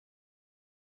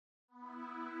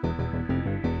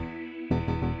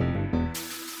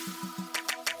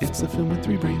It's a film with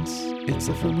three brains. It's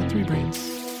a film with three brains.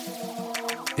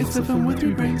 It's a film with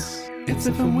three brains. It's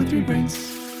a film with three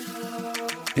brains.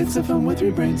 It's a film with three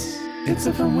brains. It's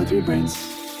a film with three brains.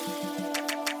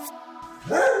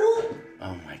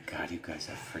 Oh my God, you guys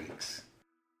are freaks.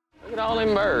 Look at all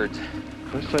them birds.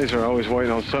 Those things are always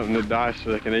waiting on something to die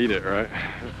so they can eat it, right?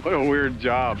 What a weird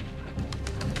job.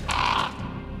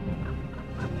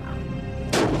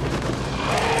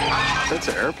 That's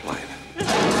an airplane.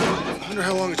 I wonder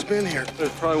how long it's been here.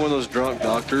 It's probably one of those drunk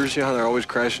doctors, you know, they're always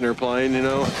crashing their plane, you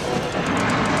know?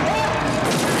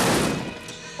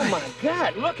 Oh my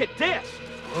God, look at this.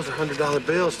 Those are $100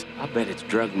 bills. I bet it's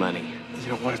drug money.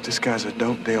 You know, what if this guy's a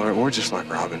dope dealer? We're just like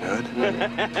Robin Hood.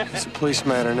 It's a police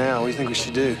matter now. What do you think we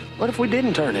should do? What if we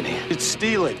didn't turn it in? It's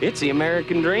stealing. It's the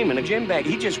American dream in a gym bag.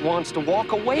 He just wants to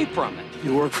walk away from it.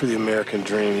 You work for the American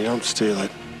dream. You don't steal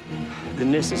it.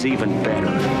 Then this is even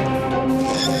better.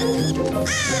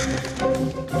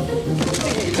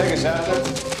 Take us out there.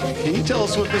 Can you tell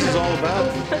us what this is all about?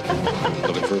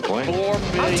 Looking for a plane?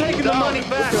 I'm taking the money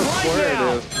back right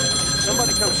now.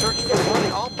 Somebody come search for the money.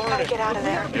 I'll burn Gotta it. get out of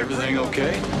there. Everything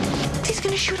okay? He's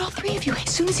gonna shoot all three of you as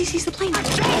soon as he sees the plane. You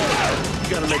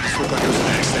gotta make this look like it was an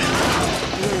accident.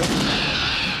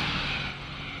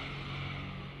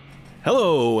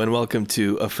 Hello and welcome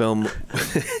to a film.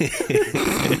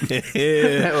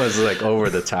 That was like over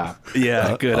the top.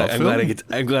 Yeah, good. I'm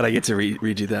film? glad I get to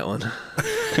read you that one.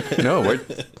 No, we're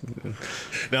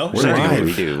live.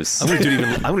 redos. I'm gonna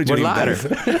do it even better.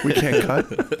 We can't cut.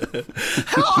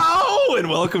 Hello and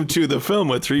welcome to the film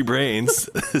with three brains.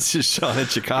 This is Sean in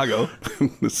Chicago.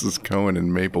 This is Cohen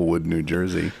in Maplewood, New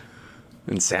Jersey.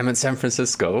 And Sam in San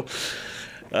Francisco.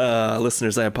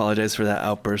 Listeners, I apologize for that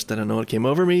outburst. I don't know what came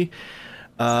over me.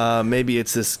 Maybe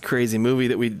it's this crazy movie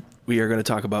that we are going to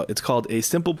talk about. It's called A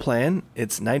Simple Plan.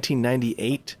 It's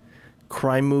 1998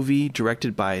 crime movie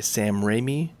directed by Sam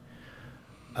Raimi.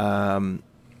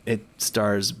 It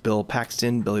stars Bill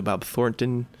Paxton, Billy Bob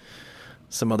Thornton,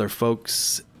 some other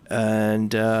folks,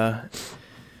 and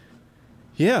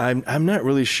yeah, I'm not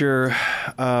really sure.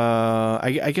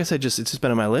 I guess it's just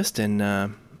been on my list,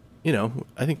 and you know,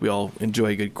 I think we all enjoy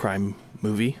a good crime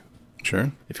movie.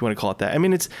 Sure. If you want to call it that. I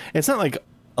mean, it's not like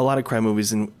a lot of crime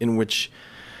movies in which,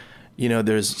 you know,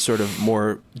 there's sort of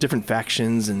more different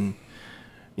factions, and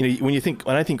you know, when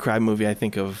I think crime movie, I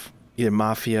think of either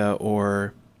mafia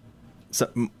or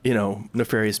some, you know,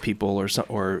 nefarious people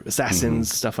or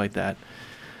assassins, stuff like that.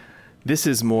 This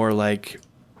is more like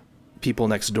people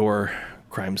next door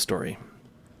crime story.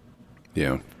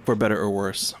 Yeah. For better or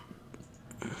worse.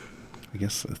 I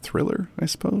guess a thriller, I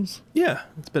suppose. Yeah,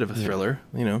 it's a bit of a thriller,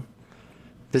 you know.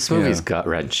 This movie's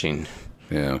gut-wrenching.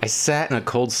 Yeah. I sat in a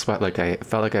cold sweat like I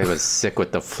felt like I was sick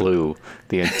with the flu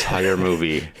the entire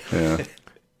movie. Yeah.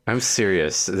 I'm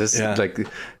serious. Like,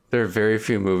 there are very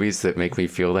few movies that make me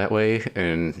feel that way,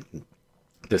 and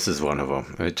this is one of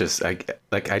them. I just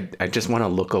want to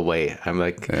look away. I'm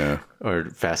like, or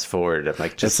fast forward. I'm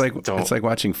like, just it's like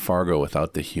watching Fargo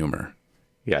without the humor.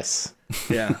 Yes.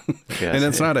 Yeah. Yes. And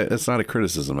it's not a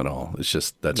criticism at all. It's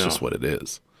just just what it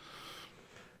is.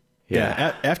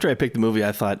 Yeah. After I picked the movie,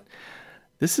 I thought,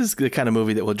 this is the kind of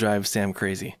movie that will drive Sam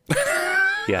crazy.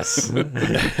 Yes.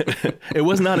 It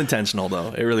was not intentional, though.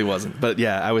 It really wasn't. But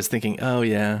yeah, I was thinking, oh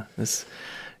yeah, this,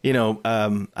 you know,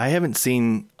 I haven't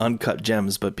seen Uncut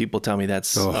Gems, but people tell me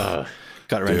that's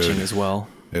gut-wrenching as well.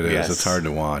 It is. Yes. It's hard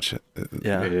to watch.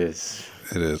 Yeah. It is.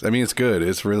 It is. I mean, it's good.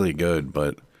 It's really good,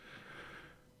 but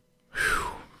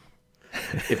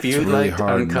if you really liked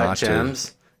hard Uncut not to.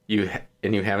 Gems, you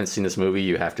haven't seen this movie,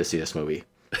 you have to see this movie.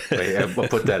 Like, we'll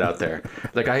put that out there.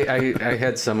 Like I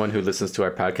had someone who listens to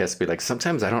our podcast be like,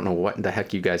 sometimes I don't know what the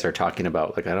heck you guys are talking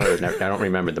about. Like I don't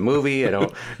remember the movie.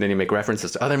 And then you make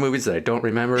references to other movies that I don't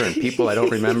remember and people I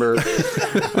don't remember.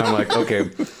 I'm like, okay.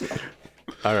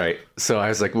 All right. So I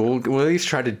was like, we'll at least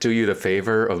try to do you the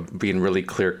favor of being really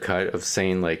clear cut of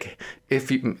saying like,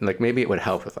 if you like, maybe it would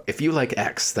help if you like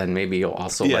X, then maybe you'll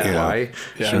also like Y.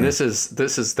 Yeah. And this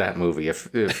is that movie. If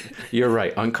you're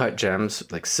right, Uncut Gems,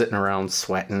 like sitting around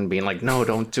sweating, being like, no,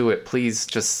 don't do it. Please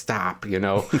just stop. You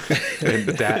know, and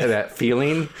that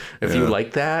feeling. If you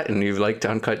like that and you liked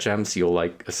Uncut Gems, you'll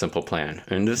like A Simple Plan.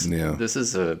 And this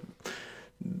is a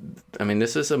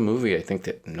movie I think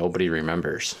that nobody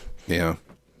remembers. yeah.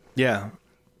 Yeah.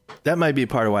 That might be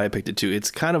part of why I picked it too. It's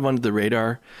kind of under the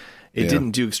radar. It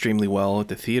didn't do extremely well at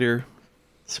the theater.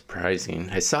 Surprising.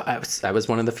 I was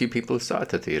one of the few people who saw it at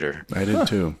the theater. I did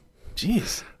too.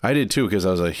 Jeez. I did too, because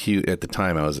I was a huge, at the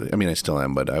time I still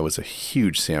am, but I was a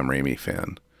huge Sam Raimi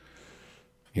fan.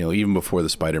 even before the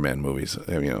Spider-Man movies,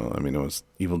 it was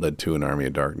Evil Dead 2 and Army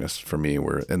of Darkness for me,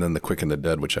 and then The Quick and the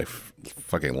Dead, which I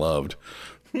fucking loved,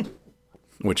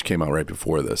 which came out right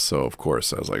before this. So, of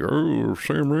course, I was like, oh,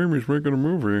 Sam Raimi's making a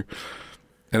movie.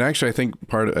 And actually, I think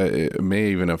it may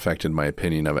even affected my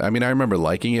opinion of it. I mean, I remember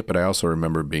liking it, but I also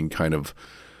remember being kind of,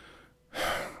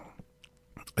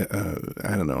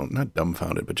 I don't know, not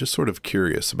dumbfounded, but just sort of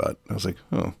curious about it. I was like,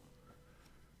 oh,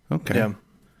 okay. Yeah.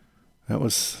 That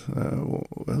was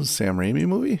a Sam Raimi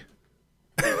movie?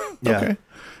 Yeah. Okay.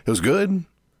 It was good.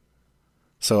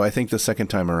 So I think the second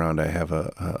time around, I have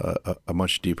a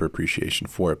much deeper appreciation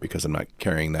for it because I'm not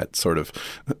carrying that sort of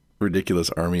ridiculous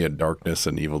Army of Darkness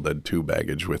and Evil Dead 2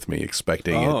 baggage with me,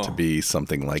 expecting it to be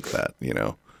something like that,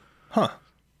 Huh.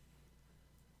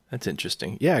 That's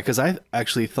interesting. Yeah, because I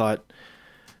actually thought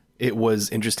it was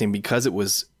interesting because it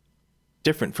was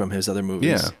different from his other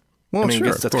movies. Yeah. Well, I mean, sure,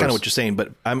 I guess that's kind of what you're saying,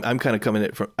 but I'm kind of coming at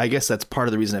it from, I guess that's part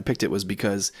of the reason I picked it was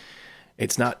because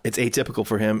it's atypical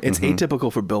for him. It's atypical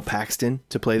for Bill Paxton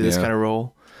to play this kind of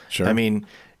role. Sure. I mean,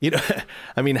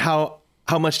 how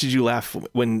much did you laugh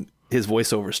when his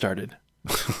voiceover started?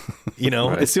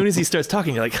 Right. As soon as he starts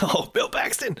talking, you're like, oh, Bill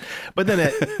Paxton. But then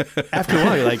after a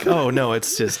while, you're like, oh no,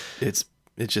 it's just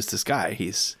this guy.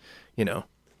 He's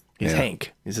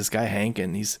Hank. He's this guy Hank,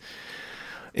 and he's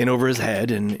in over his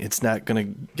head, and it's not going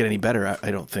to get any better.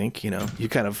 I don't think. You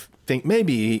kind of think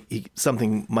maybe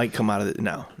something might come out of it.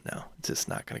 No, it's just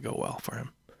not going to go well for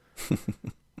him.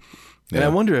 And I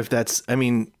wonder if that's. I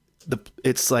mean,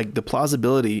 it's like the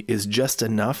plausibility is just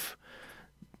enough.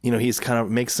 He's kind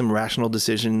of makes some rational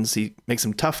decisions. He makes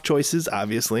some tough choices,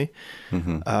 obviously.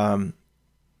 But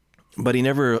he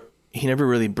never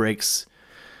really breaks.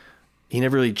 He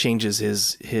never really changes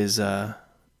his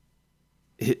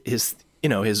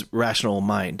rational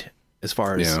mind as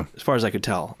far as I could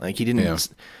tell. Like he didn't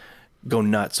go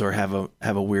nuts or have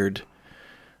a weird,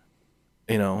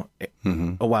 a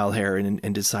wild hair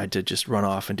and decide to just run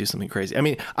off and do something crazy. I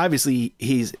mean, obviously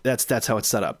that's how it's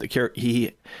set up.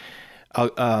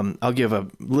 I'll give a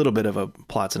little bit of a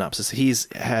plot synopsis. He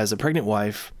has a pregnant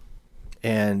wife,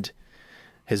 and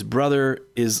his brother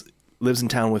lives in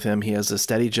town with him. He has a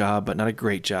steady job, but not a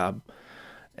great job.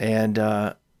 And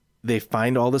they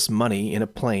find all this money in a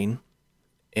plane,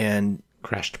 and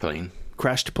crashed plane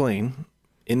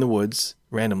in the woods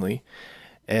randomly.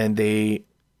 And the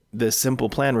simple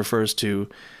plan refers to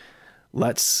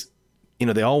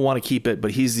they all want to keep it,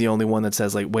 but he's the only one that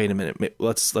says like, wait a minute,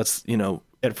 let's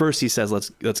at first he says,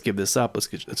 let's give this up. Let's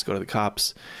go to the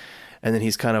cops. And then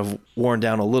he's kind of worn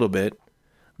down a little bit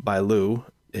by Lou,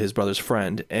 his brother's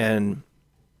friend. And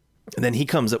then he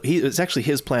comes up, it's actually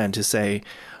his plan to say,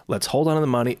 let's hold on to the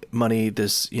money.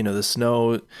 This, the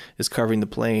snow is covering the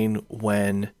plane.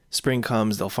 When spring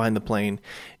comes, they'll find the plane.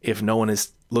 If no one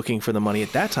is looking for the money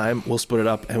at that time, we'll split it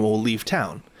up and we'll leave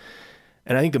town.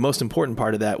 And I think the most important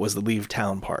part of that was the leave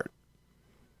town part.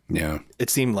 Yeah. It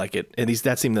seemed like it. At least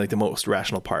that seemed like the most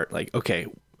rational part. Like, okay,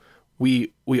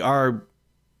 we are,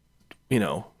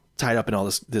 tied up in all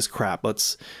this crap.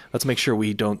 Let's make sure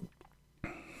we don't,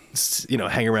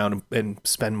 hang around and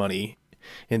spend money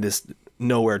in this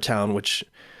nowhere town, which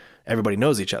everybody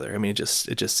knows each other. I mean, it's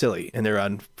just silly. And they're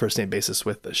on first name basis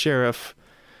with the sheriff.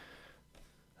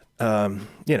 So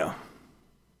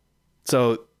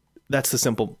that's the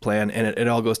simple plan. And it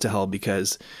all goes to hell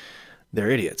because they're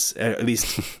idiots. At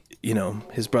least,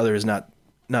 his brother is not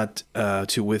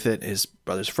too with it. His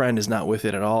brother's friend is not with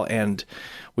it at all. And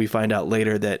we find out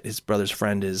later that his brother's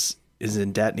friend is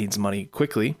in debt, needs money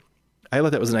quickly. I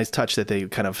thought that was a nice touch that they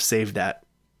kind of saved that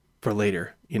for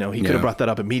later. He could have brought that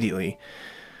up immediately,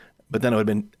 but then it would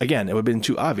have been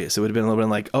too obvious. It would have been a little bit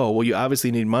like, oh, well, you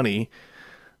obviously need money.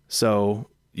 So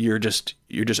you're just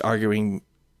arguing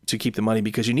to keep the money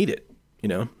because you need it,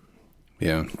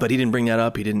 Yeah. But he didn't bring that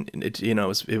up. He didn't,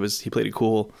 he played it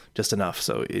cool just enough.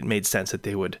 So it made sense that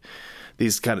they would,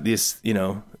 the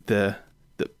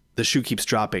shoe keeps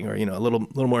dropping, or, a little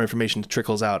more information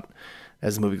trickles out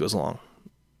as the movie goes along.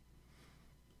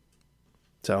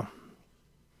 So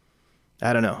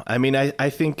I don't know. I mean, I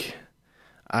think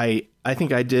I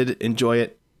did enjoy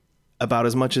it about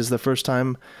as much as the first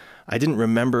time. I didn't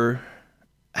remember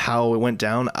how it went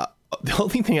down. The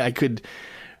only thing I could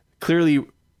clearly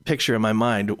picture in my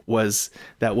mind was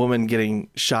that woman getting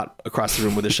shot across the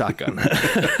room with a shotgun.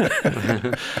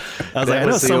 I was like, I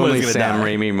know the only Sam die.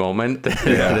 Raimi moment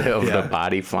of the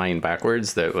body flying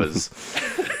backwards that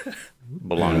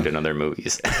belonged in other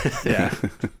movies. Yeah.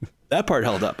 That part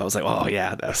held up. I was like, oh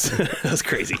yeah, that's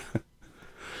crazy.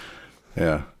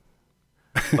 Yeah.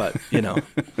 But,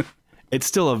 it's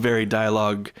still a very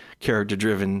dialogue, character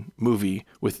driven movie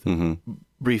with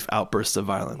brief outbursts of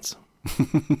violence.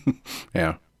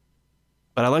 Yeah.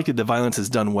 But I like that the violence is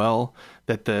done well,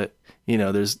 that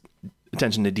there's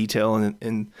attention to detail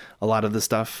in a lot of the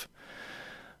stuff.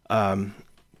 So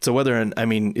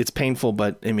it's painful,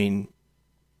 but I mean,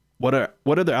 what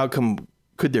other outcome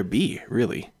could there be,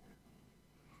 really?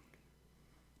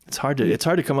 It's hard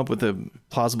to come up with a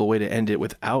plausible way to end it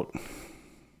without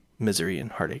misery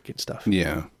and heartache and stuff.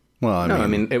 Yeah. Well, I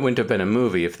mean, it wouldn't have been a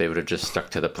movie if they would have just stuck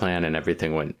to the plan and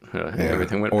everything went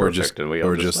perfect, and we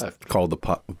all just left. Called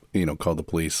the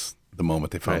police the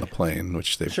moment they found the plane,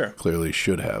 which they clearly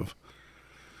should have.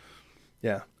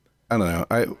 Yeah. I don't know.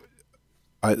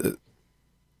 I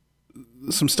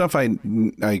some stuff I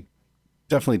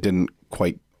definitely didn't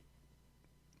quite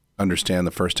understand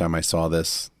the first time I saw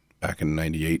this back in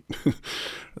 '98.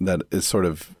 That is sort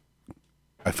of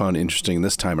I found interesting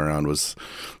this time around was,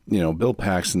 Bill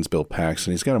Paxton's Bill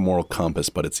Paxton. He's got a moral compass,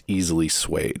 but it's easily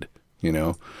swayed,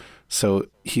 So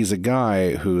he's a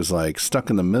guy who's like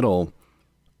stuck in the middle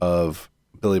of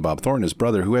Billy Bob Thornton, his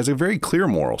brother, who has a very clear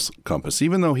moral compass.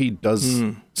 Even though he does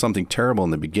something terrible in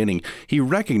the beginning, he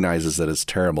recognizes that it's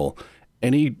terrible,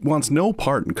 and he wants no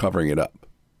part in covering it up.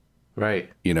 Right.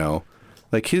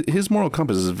 Like his moral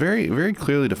compass is very, very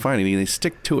clearly defined, and they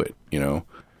stick to it,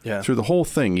 Yeah. through the whole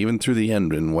thing, even through the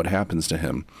end and what happens to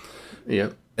him.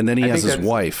 Yep. And then he has his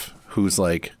wife who's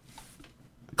like,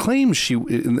 claims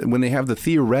when they have the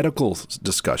theoretical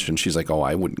discussion, she's like, oh,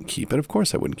 I wouldn't keep it. Of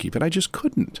course I wouldn't keep it. I just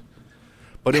couldn't.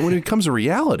 But when it comes to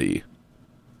reality,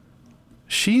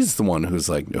 she's the one who's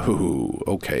like, oh,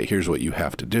 okay, here's what you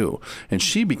have to do. And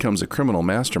she becomes a criminal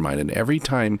mastermind. And every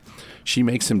time she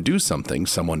makes him do something,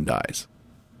 someone dies.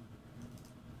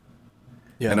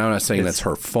 Yeah. And I'm not saying that's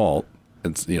her fault.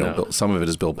 It's, some of it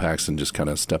is Bill Paxton just kind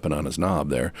of stepping on his knob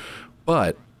there.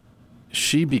 But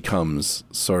she becomes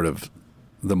sort of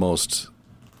the most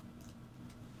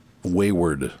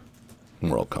wayward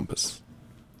moral compass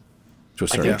to a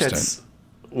certain extent. That's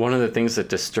one of the things that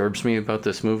disturbs me about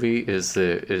this movie is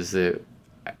the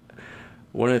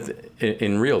one of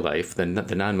in real life, the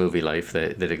non-movie life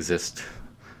that exists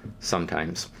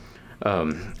sometimes. I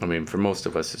mean, for most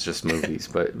of us, it's just movies,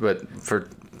 but for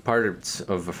parts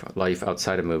of life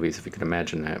outside of movies, if you can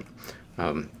imagine that,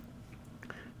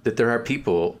 that there are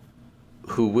people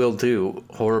who will do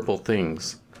horrible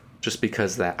things just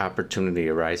because that opportunity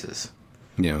arises.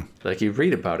 Yeah. Like you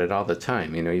read about it all the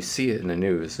time, you see it in the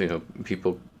news,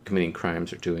 people committing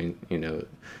crimes or doing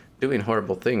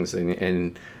horrible things.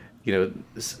 And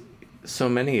so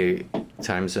many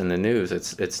times in the news,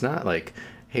 it's not like,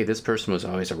 hey, this person was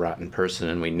always a rotten person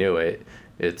and we knew it.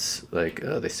 It's like,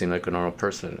 oh, they seem like a normal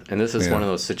person. And this is one of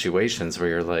those situations where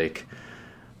you're like,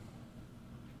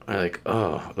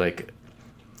 oh, like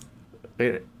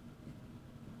it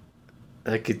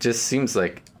just seems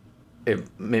like it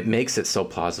makes it so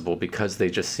plausible because they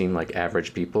just seem like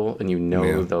average people, and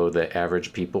though that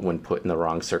average people, when put in the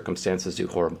wrong circumstances, do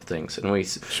horrible things, and we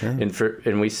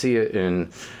see it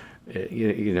in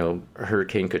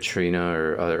Hurricane Katrina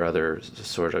or other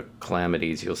sort of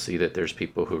calamities. You'll see that there's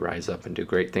people who rise up and do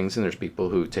great things, and there's people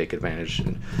who take advantage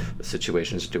in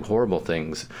situations to do horrible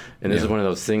things. And this is one of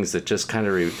those things that just kind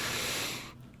of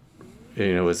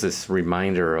is this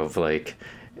reminder of like,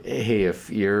 hey,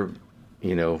 if you're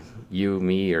you,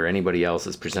 me, or anybody else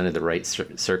is presented the right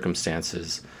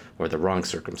circumstances or the wrong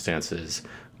circumstances,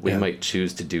 we might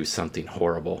choose to do something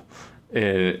horrible,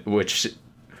 which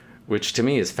to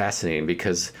me is fascinating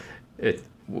because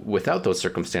without those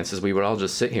circumstances, we would all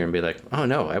just sit here and be like, oh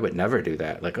no, I would never do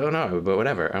that. Like, oh no, but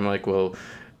whatever. I'm like, well,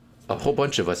 a whole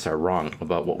bunch of us are wrong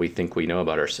about what we think we know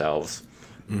about ourselves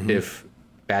if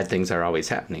bad things are always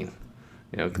happening,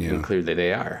 and clearly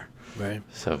they are. Right.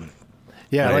 So,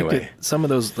 yeah, anyway. I like some of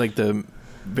those, like the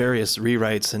various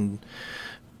rewrites and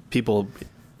people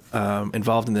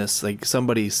involved in this. Like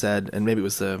somebody said, and maybe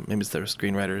it's the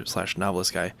screenwriter /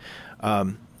 novelist guy,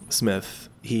 Smith.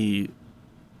 He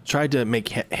tried to make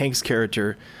Hank's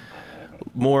character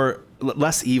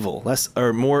less evil,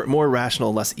 more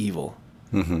rational, less evil.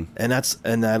 Mm-hmm.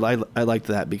 And I liked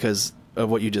that because of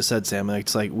what you just said, Sam. Like,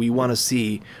 it's like we want to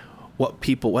see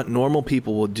what normal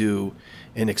people will do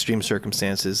in extreme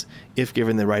circumstances if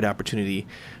given the right opportunity,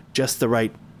 just the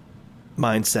right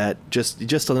mindset,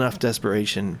 just enough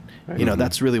desperation. Right.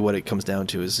 That's really what it comes down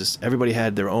to, is just everybody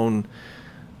had their own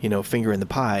finger in the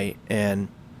pie, and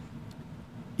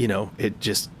it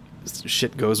just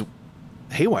shit goes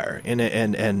haywire,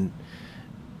 and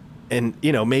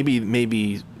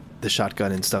maybe the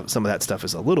shotgun and stuff, some of that stuff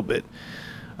is a little bit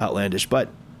outlandish, but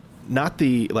not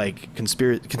the like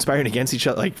conspiring against each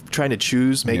other, like trying to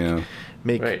choose, make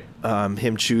Right.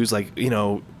 him choose, like, you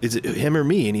know, is it him or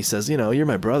me? And he says, you know, you're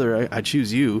my brother, I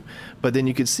choose you. But then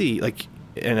you could see, like,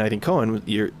 and I think Cohen,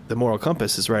 the moral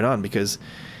compass is right on, because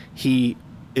he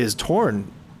is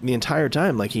torn the entire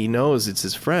time. Like, he knows it's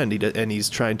his friend, and he's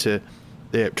trying to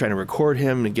record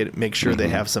him and make sure they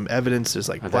have some evidence. There's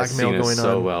like blackmail going on.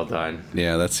 So well done.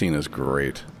 Yeah, that scene is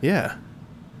great. Yeah.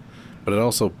 But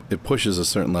it pushes a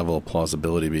certain level of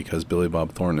plausibility, because Billy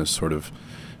Bob Thornton is sort of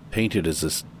painted as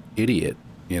this idiot,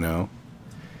 you know?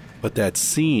 But that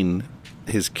scene,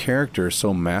 his character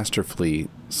so masterfully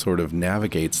sort of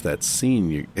navigates that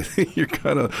scene. You're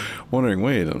kind of wondering,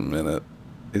 wait a minute,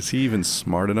 is he even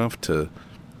smart enough to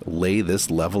lay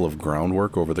this level of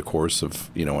groundwork over the course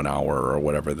of, you know, an hour or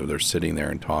whatever they're sitting there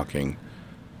and talking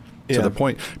to the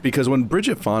point? Because when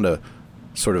Bridget Fonda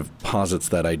sort of posits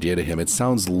that idea to him, it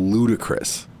sounds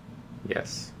ludicrous.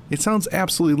 Yes. It sounds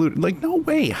absolutely like, no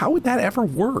way. How would that ever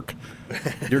work?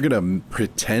 You're going to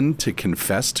pretend to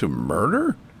confess to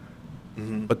murder?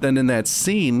 Mm-hmm. But then in that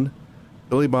scene,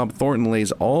 Billy Bob Thornton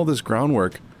lays all this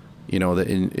groundwork, you know, that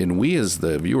and we as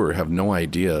the viewer have no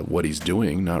idea what he's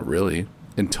doing, not really,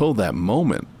 until that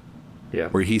moment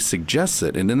where he suggests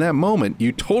it. And in that moment,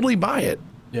 you totally buy it.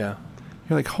 Yeah.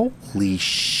 You're like, holy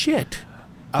shit.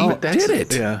 He did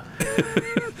it. Yeah.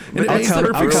 And That's the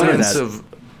brilliance of...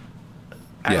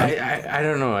 Yeah. I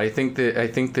don't know. I think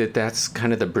that that's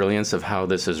kind of the brilliance of how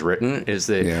this is written, is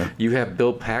that you have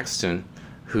Bill Paxton,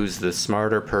 who's the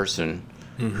smarter person,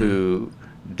 who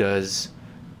does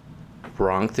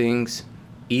wrong things,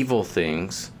 evil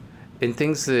things, and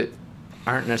things that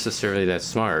aren't necessarily that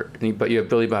smart. But you have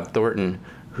Billy Bob Thornton,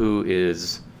 who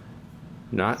is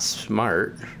not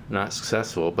smart, not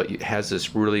successful, but has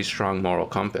this really strong moral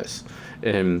compass.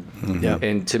 And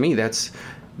to me, that's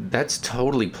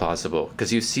totally plausible,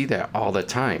 because you see that all the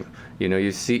time. You know,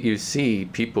 you see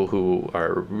people who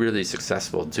are really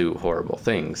successful do horrible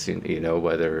things. You know,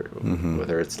 whether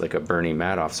it's like a Bernie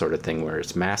Madoff sort of thing where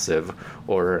it's massive,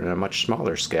 or on a much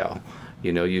smaller scale.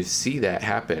 You know, you see that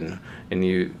happen, and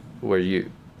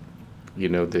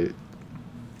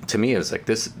to me, it was like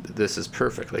this is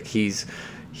perfect. Like he's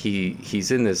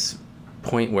in this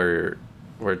point where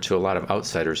to a lot of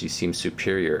outsiders he seems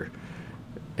superior.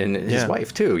 And his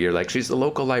wife too. You're like, she's the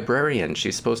local librarian.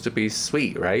 She's supposed to be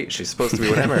sweet, right? She's supposed to be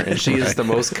whatever, and she is the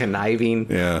most conniving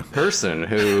person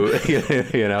who,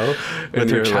 you know, with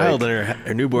her child, like,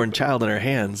 her newborn child in her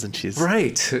hands, and she's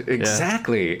right,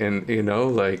 exactly, and you know,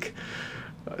 like,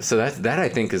 so that I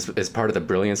think is part of the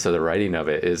brilliance of the writing of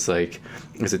it. Is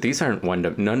that these aren't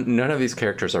none of these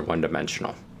characters are one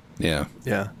dimensional. Yeah.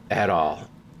 At all,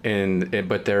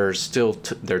 but they're still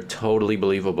they're totally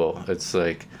believable. It's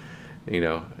like, you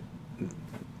know,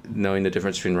 knowing the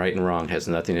difference between right and wrong has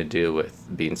nothing to do with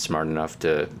being smart enough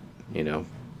to, you know,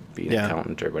 be an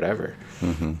accountant or whatever.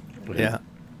 Mm-hmm. Yeah.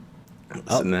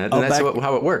 And that's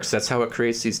how it works. That's how it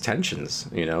creates these tensions,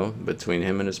 you know, between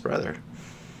him and his brother.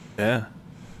 Yeah.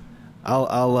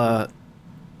 I'll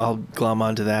glom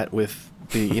onto that with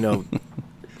the, you know,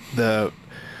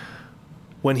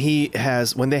 when they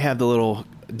have the little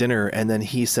dinner, and then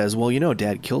he says, well, you know,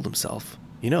 Dad killed himself.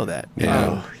 You know that. Yeah.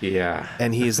 Oh, yeah.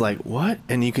 And he's like, what?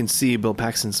 And you can see Bill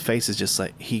Paxton's face is just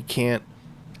like, he can't,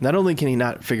 not only can he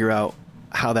not figure out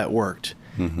how that worked,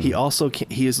 he also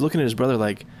he is looking at his brother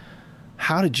like,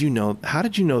 how did you know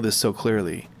this so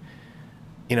clearly?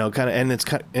 You know, kind of, and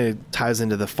it ties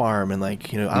into the farm, and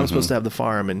like, you know, I'm supposed to have the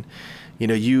farm, and, you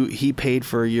know, he paid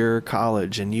for your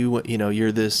college, and you're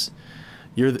the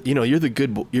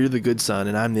good son,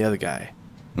 and I'm the other guy.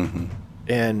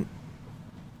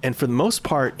 And for the most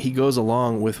part, he goes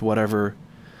along with whatever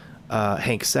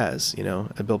Hank says, you know,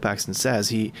 Bill Paxton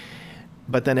says.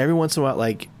 But then every once in a while,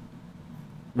 like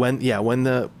when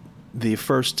the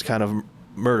first kind of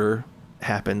murder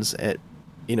happens,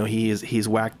 you know, he's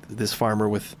whacked this farmer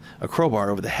with a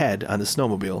crowbar over the head on the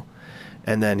snowmobile,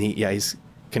 and then he's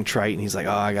contrite, and he's like,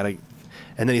 oh, I gotta,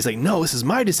 and then he's like, no, this is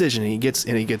my decision, and he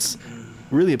gets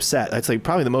really upset. That's like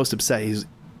probably the most upset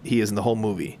he is in the whole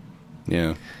movie.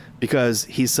 Yeah. Because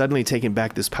he's suddenly taken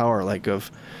back this power, like of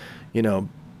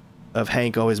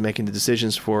Hank always making the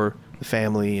decisions for the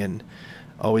family and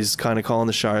always kind of calling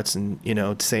the shots, and, you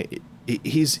know, to say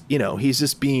he's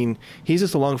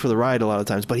just along for the ride a lot of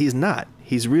times, but he's not.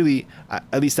 He's really,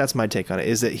 at least that's my take on it,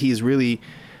 is that he's really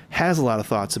has a lot of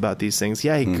thoughts about these things.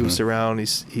 Yeah, he goofs around.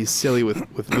 He's silly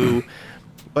with Lou,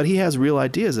 but he has real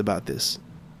ideas about this.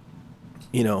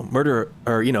 You know, murder,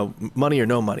 or, you know, money or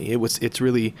no money. It's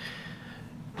really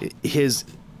his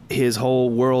whole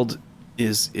world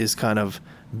is kind of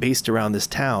based around this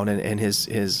town and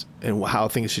his and how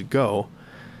things should go.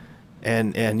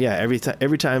 And yeah,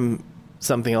 every time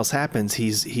something else happens,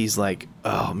 he's like,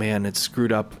 oh man, it's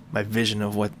screwed up my vision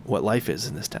of what life is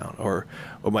in this town, or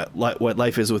what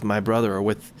life is with my brother, or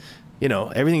with,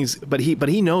 everything's. But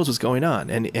he knows what's going on,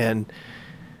 and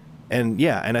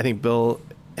yeah, and I think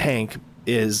Hank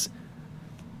is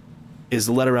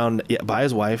led around by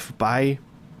his wife, by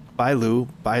Lou,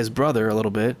 by his brother a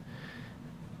little bit,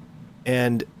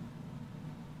 and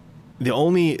the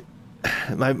only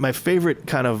my favorite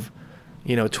kind of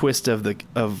twist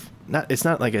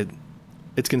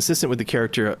it's consistent with the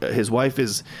character. His wife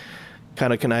is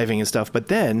kind of conniving and stuff, but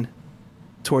then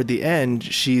toward the end,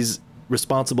 she's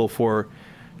responsible for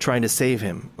trying to save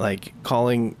him, like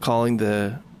calling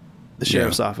the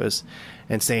sheriff's office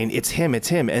and saying it's him.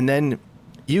 And then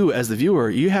you, as the viewer,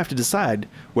 you have to decide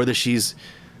whether she's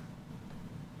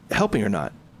helping or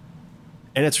not.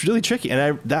 And it's really tricky.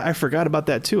 And I forgot about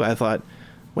that too. I thought,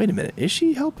 wait a minute, is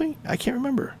she helping? I can't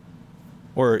remember.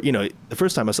 Or, the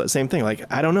first time I saw the same thing, like,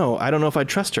 I don't know if I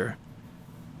trust her.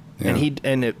 Yeah.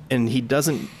 And he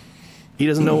doesn't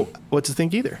know what to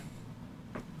think either.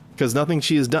 Because nothing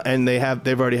she has done, and they've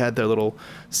already had their little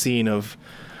scene of,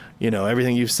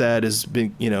 everything you've said has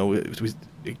been,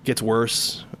 it gets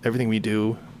worse, everything we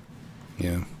do.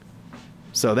 Yeah.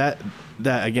 So that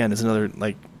again is another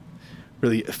like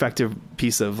really effective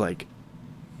piece of like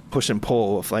push and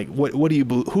pull of like, who do you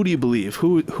believe?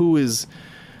 Who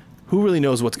really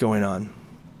knows what's going on?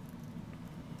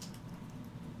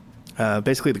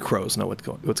 Basically, the crows know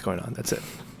what's going on. That's it.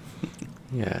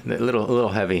 Yeah, a little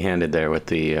heavy-handed there with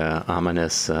the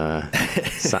ominous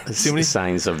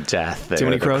signs of death there. Too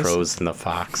many crows? The crows and the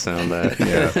fox and all that.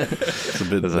 Yeah, it's a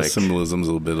bit. The symbolism's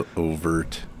a little bit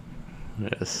overt.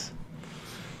 Yes.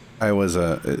 I was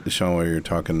Sean, while you were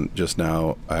talking just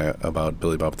now about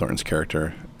Billy Bob Thornton's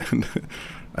character, and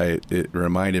it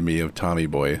reminded me of Tommy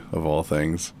Boy of all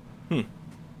things.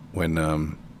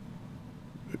 When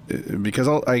because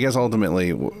I guess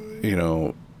ultimately,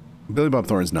 Billy Bob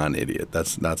Thornton's not an idiot.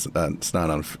 That's not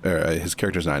unfair. His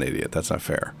character's not an idiot. That's not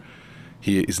fair.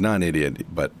 He's not an idiot,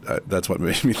 but that's what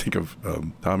made me think of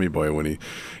Tommy Boy when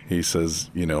he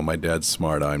says, my dad's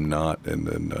smart, I'm not, and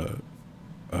then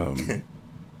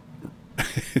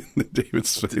David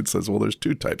Spade says, well, there's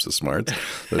two types of smarts.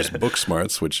 There's book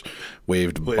smarts, which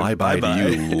waved bye-bye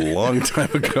to you a long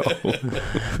time ago.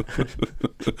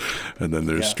 And then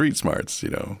there's street smarts,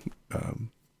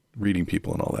 reading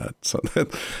people and all that. So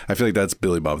I feel like that's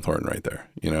Billy Bob Thornton right there,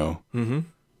 Mm-hmm.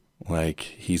 Like,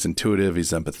 he's intuitive,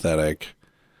 he's empathetic.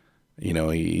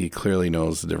 He clearly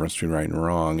knows the difference between right and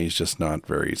wrong. He's just not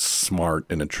very smart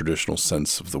in a traditional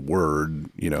sense of the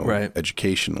word, right.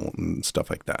 Educational and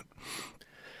stuff like that.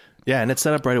 Yeah, and it's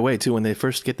set up right away, too. When they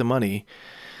first get the money,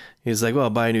 he's like, well, I'll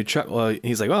buy a new truck. Well,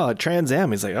 he's like, well, Trans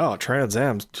Am. He's like, oh, Trans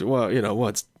Am.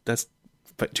 Well, that's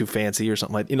too fancy or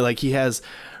something like that. Like, he has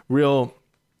real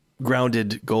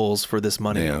grounded goals for this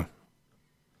money. Yeah.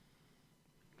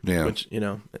 Yeah. Which,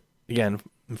 again,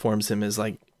 informs him as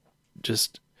like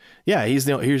just, yeah, he's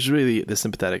really the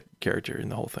sympathetic character in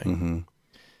the whole thing. Mm-hmm.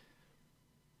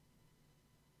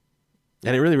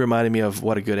 And it really reminded me of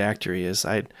what a good actor he is.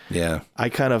 I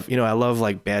kind of, I love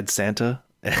like Bad Santa.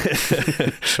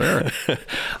 Sure.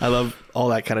 I love all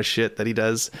that kind of shit that he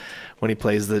does when he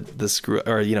plays the screw,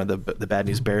 or, the Bad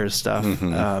News Bears stuff.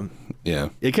 Mm-hmm. Yeah.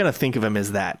 You kind of think of him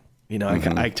as that,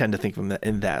 Mm-hmm. I tend to think of him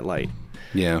in that light.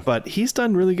 Yeah. But he's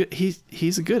done really good.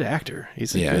 He's a good actor. He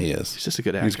is. He's just a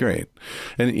good actor. He's great.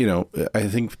 And, I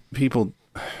think people,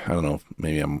 I don't know,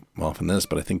 maybe I'm off on this,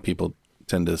 but I think people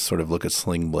tend to sort of look at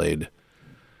Sling Blade.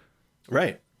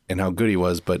 Right. And how good he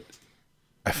was, but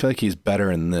I feel like he's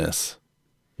better in this.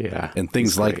 Yeah. And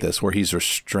things like this, where he's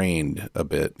restrained a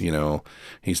bit,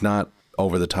 he's not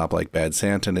over the top like Bad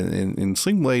Santa. And in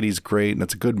Sling Blade, he's great, and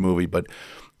it's a good movie, but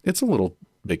it's a little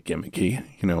bit gimmicky,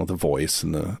 the voice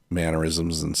and the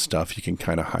mannerisms and stuff you can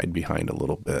kind of hide behind a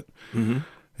little bit. Mm-hmm.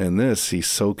 And this, he's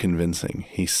so convincing.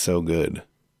 He's so good.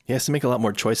 He has to make a lot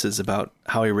more choices about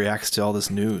how he reacts to all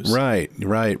this news. Right.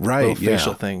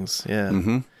 Facial things. Yeah.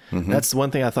 Mm-hmm. Mm-hmm. That's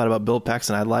one thing I thought about Bill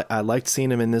Paxton. I liked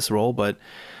seeing him in this role, but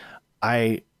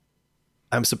I'm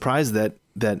surprised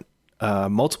that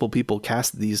multiple people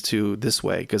cast these two this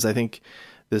way, because I think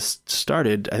this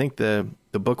started. I think the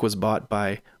book was bought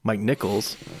by Mike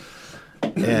Nichols,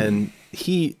 and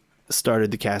he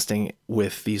started the casting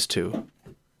with these two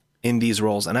in these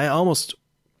roles. And I almost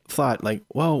thought, like,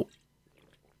 well,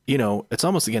 it's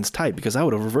almost against type, because I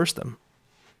would have reversed them.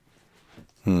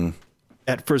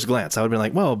 At first glance, I would have been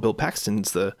like, well, Bill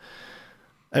Paxton's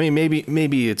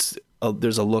maybe it's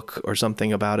there's a look or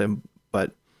something about him,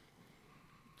 but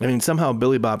I mean, somehow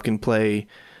Billy Bob can play,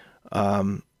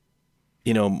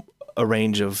 you know, a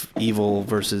range of evil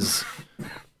versus,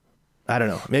 I don't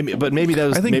know, maybe that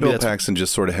was. I think maybe Bill Paxton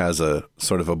just sort of has a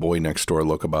sort of a boy next door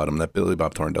look about him that Billy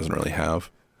Bob Thornton doesn't really have.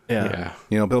 Yeah.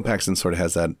 You know, Bill Paxton sort of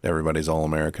has that everybody's all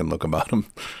American look about him,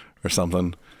 or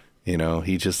something. You know,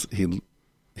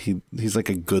 he's like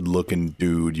a good looking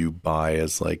dude you buy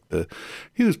as like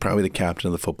he was probably the captain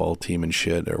of the football team and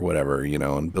shit or whatever, you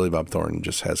know, and Billy Bob Thornton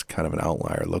just has kind of an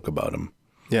outlier look about him.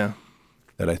 Yeah.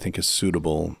 That I think is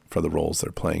suitable for the roles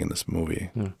they're playing in this movie.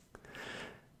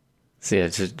 So yeah,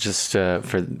 just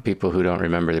for people who don't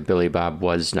remember, that Billy Bob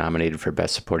was nominated for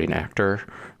Best Supporting Actor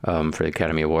for the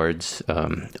Academy Awards,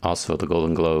 also the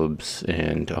Golden Globes,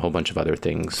 and a whole bunch of other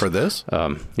things. For this?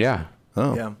 Yeah.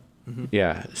 Oh. Yeah. Mm-hmm.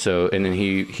 Yeah. So, and then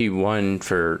he won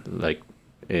for like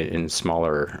in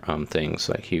smaller things,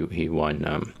 like he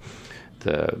won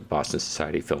the Boston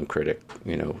Society Film Critic,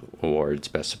 Awards,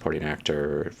 Best Supporting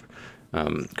Actor,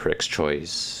 Critics'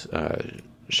 Choice,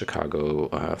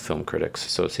 Chicago Film Critics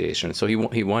Association. So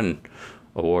he won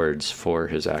awards for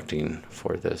his acting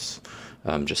for this,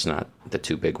 just not the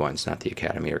two big ones, not the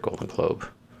Academy or Golden Globe.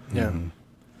 Yeah. Mm-hmm.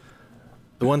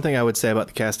 The one thing I would say about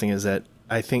the casting is that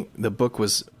I think the book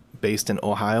was based in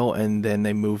Ohio, and then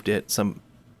they moved it.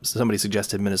 Somebody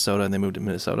suggested Minnesota, and they moved it to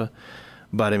Minnesota.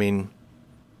 But I mean,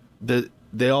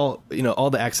 they all all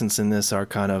the accents in this are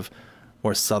kind of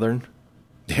more southern.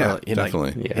 Yeah,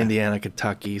 definitely. Like Indiana,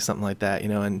 Kentucky, something like that,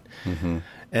 and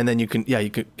and then you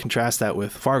could contrast that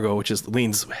with Fargo, which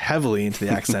leans heavily into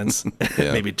the accents,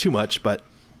 maybe too much, but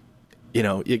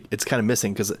it's kind of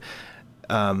missing because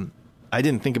I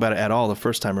didn't think about it at all the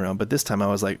first time around, but this time I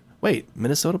was like, wait,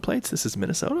 Minnesota plates? This is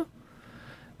Minnesota?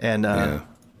 And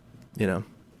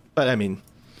but I mean,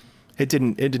 it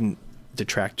didn't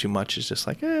detract too much. It's just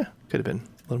like, could have been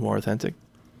a little more authentic.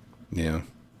 Yeah.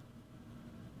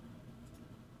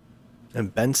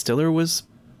 And Ben Stiller was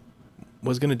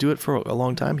going to do it for a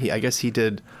long time. I guess he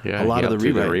did a lot of the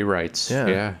rewrites.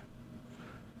 Yeah.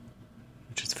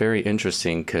 Which is very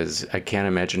interesting because I can't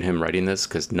imagine him writing this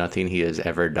because nothing he has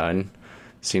ever done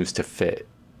seems to fit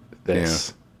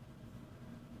this.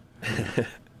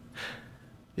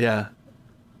 Yeah.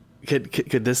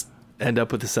 Could this end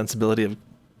up with the sensibility of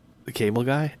the Cable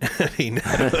Guy? I mean,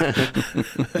 I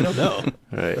don't know.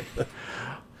 Right.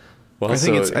 Well, I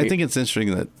think it's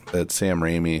interesting that Sam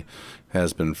Raimi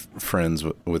has been friends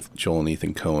with Joel and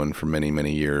Ethan Coen for many,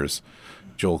 many years.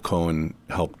 Joel Coen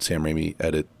helped Sam Raimi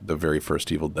edit the very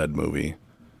first Evil Dead movie.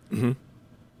 Mm-hmm.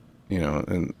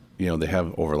 And they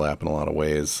have overlap in a lot of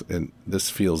ways, and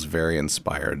this feels very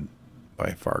inspired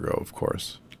by Fargo, of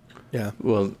course. Yeah.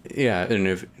 Well, yeah, and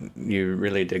if you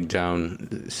really dig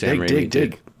down, Sam Raimi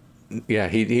dig. Yeah,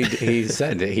 he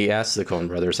said that he asked the Coen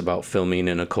brothers about filming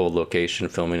in a cold location,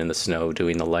 filming in the snow,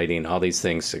 doing the lighting, all these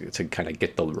things to kind of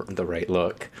get the right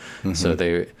look. Mm-hmm. So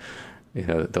they,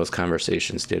 those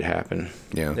conversations did happen.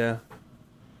 Yeah. Yeah.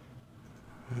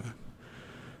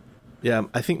 Yeah,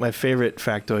 I think my favorite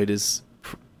factoid is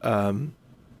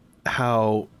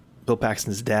how Bill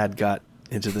Paxton's dad got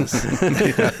into this.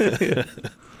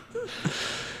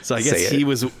 So I guess he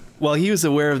was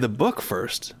aware of the book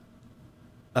first.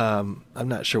 I'm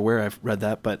not sure where I've read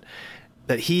that, but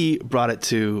that he brought it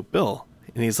to Bill,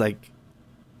 and he's like,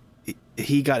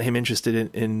 he got him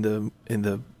interested in the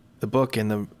book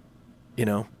and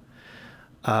and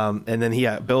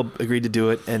then Bill agreed to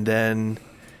do it, and then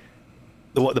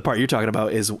the part you're talking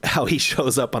about is how he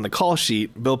shows up on the call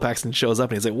sheet. Bill Paxton shows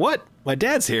up and he's like, "What? My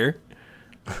dad's here,"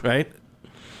 right?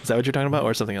 Is that what you're talking about,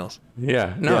 or something else?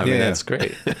 Yeah. No, I mean that's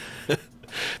great.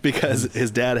 Because his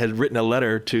dad had written a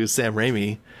letter to Sam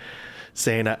Raimi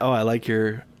saying, I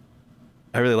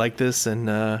really like this, and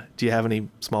do you have any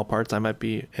small parts I might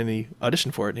be in the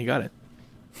audition for it? And he got it.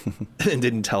 And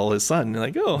didn't tell his son.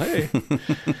 Like, oh, hey.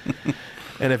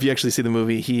 And if you actually see the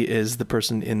movie, he is the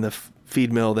person in the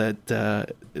feed mill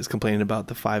that is complaining about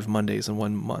the 5 Mondays in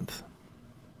 1 month.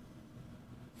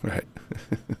 Right.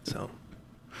 So,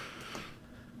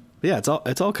 but yeah,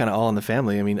 it's all kind of all in the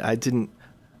family. I mean,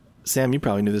 Sam, you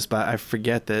probably knew this, but I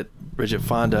forget that Bridget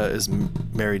Fonda is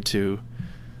married to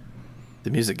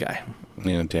the music guy.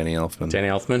 Yeah, Danny Elfman. Danny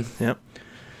Elfman? Yep.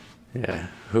 Yeah,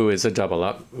 who is a double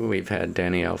up. We've had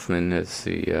Danny Elfman as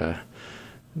the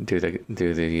do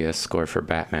the score for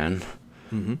Batman.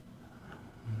 Mm-hmm.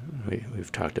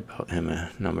 We've talked about him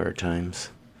a number of times.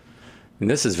 And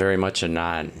this is very much a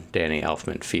non-Danny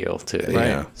Elfman feel to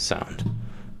the sound.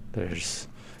 There's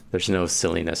no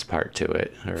silliness part to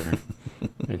it, and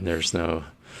there's none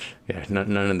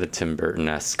of the Tim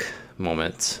Burton-esque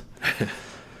moments.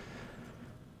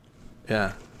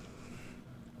 Yeah,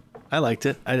 I liked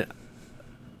it.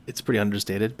 it's pretty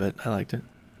understated, but I liked it.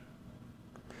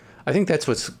 I think that's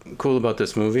what's cool about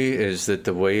this movie is that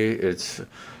the way it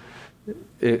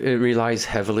relies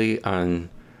heavily on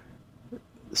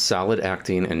solid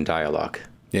acting and dialogue.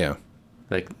 Yeah.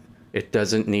 Like, it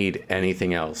doesn't need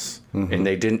anything else. Mm-hmm. And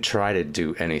they didn't try to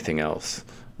do anything else.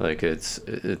 Like, it's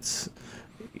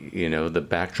you know, the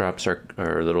backdrops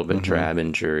are a little bit mm-hmm. drab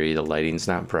and dreary. The lighting's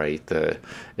not bright.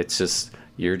 It's just,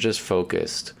 you're just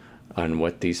focused on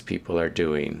what these people are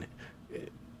doing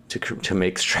to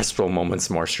make stressful moments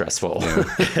more stressful. Yeah.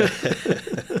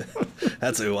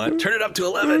 That's what we want. Turn it up to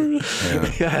 11.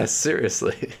 Yeah,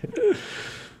 seriously.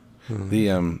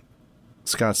 The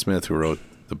Scott Smith, who wrote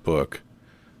the book,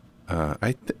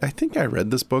 I think I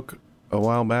read this book a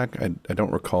while back. I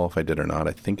don't recall if I did or not.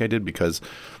 I think I did because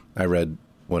I read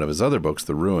one of his other books,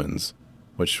 The Ruins,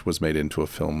 which was made into a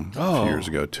film a few years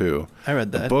ago too. I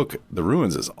read that. The book, The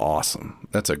Ruins, is awesome.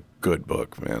 That's a good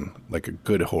book, man. Like a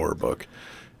good horror book.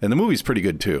 And the movie's pretty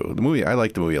good too. I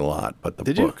like the movie a lot, but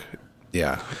the book,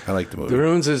 yeah, I like the movie. The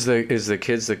Ruins is the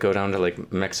kids that go down to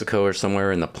like Mexico or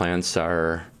somewhere, and the plants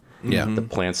are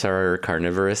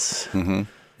carnivorous. Mm-hmm.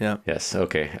 Yeah. Yes.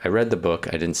 Okay. I read the book.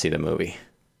 I didn't see the movie.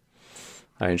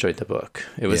 I enjoyed the book.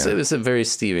 It was a very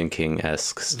Stephen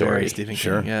King-esque story. Very Stephen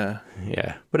King. Yeah.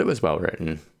 Yeah, but it was well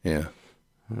written. Yeah.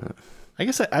 I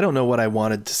guess I don't know what I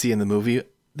wanted to see in the movie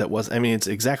that was. I mean, it's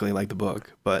exactly like the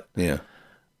book, but yeah.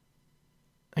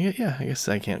 I guess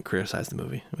I can't criticize the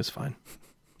movie. It was fine.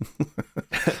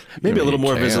 Maybe a little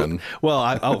more visual. Well,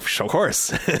 of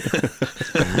course.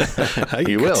 I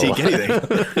can critique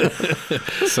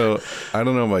anything. So I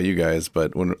don't know about you guys,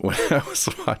 but when I was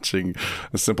watching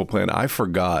A Simple Plan, I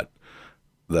forgot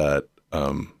that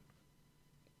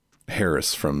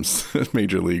Harris from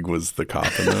Major League was the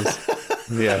cop in this.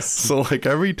 Yes. So like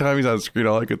every time he's on screen,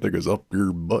 all I could think is "Up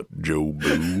your butt, Joe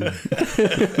Boo."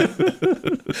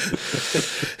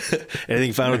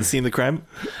 Anything found at the scene of the crime?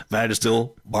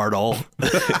 Vagistill, Bardol,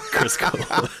 Crisco.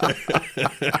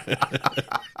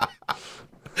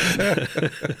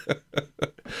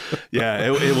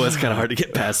 Yeah, it was kind of hard to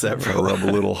get past that. I rub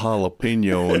a little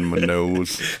jalapeno in my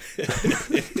nose.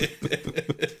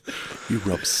 You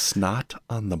rub snot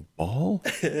on the ball?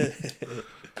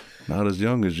 Not as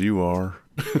young as you are.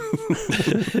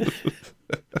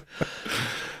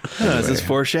 Is this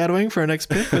foreshadowing for our next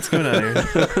pick? What's going on here?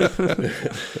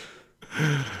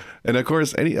 And of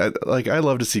course, I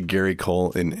love to see Gary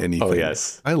Cole in anything. Oh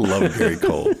yes, I love Gary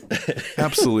Cole.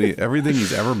 Absolutely, everything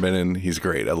he's ever been in, he's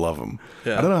great. I love him.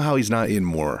 Yeah. I don't know how he's not in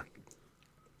more.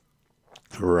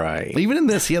 Right. Even in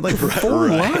this, he had like 4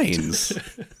 lines.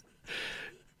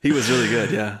 He was really good.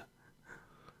 Yeah.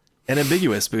 And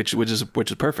ambiguous, which is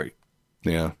perfect.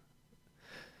 Yeah.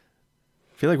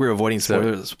 I feel like we're avoiding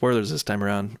spoilers this time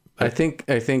around. I think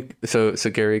so. So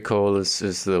Gary Cole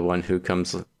is the one who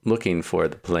comes looking for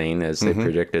the plane, as they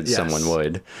predicted someone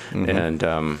would, and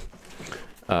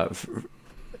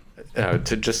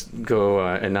to just go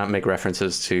and not make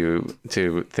references to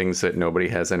things that nobody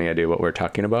has any idea what we're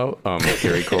talking about.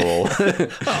 Gary Cole,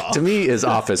 to me, is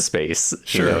Office Space.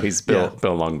 Sure, you know, he's Bill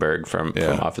Lundberg from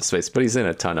Office Space, but he's in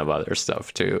a ton of other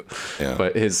stuff too. Yeah.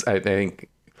 But I think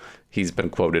he's been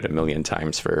quoted a million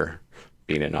times for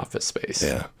being in Office Space.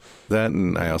 Yeah, that,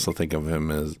 and I also think of him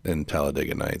as in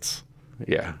Talladega Nights.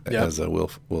 Yeah, as Will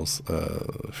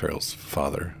Ferrell's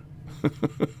father,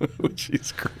 which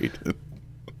he's great in.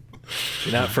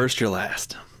 You're not first, you're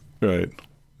last. Right.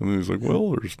 And then he's like,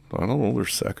 well, there's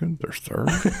second, there's third,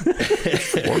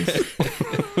 fourth.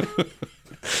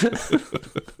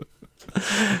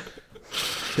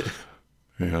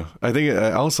 Yeah. I think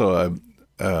also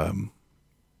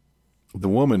the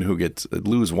woman who gets,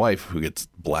 Lou's wife, who gets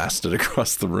blasted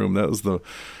across the room, that was the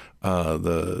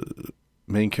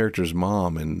main character's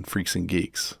mom in Freaks and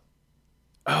Geeks.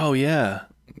 Oh, yeah.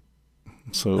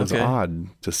 So it was odd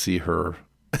to see her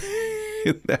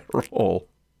in that role,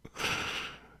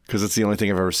 because it's the only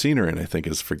thing I've ever seen her in, I think,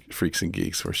 is Freaks and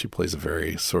Geeks, where she plays a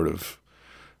very sort of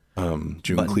June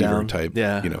Button Cleaver down type,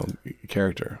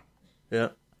 character. Yeah.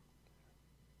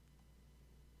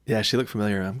 Yeah, she looked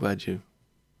familiar. I'm glad you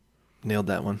nailed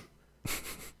that one.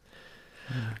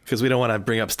 Because we don't want to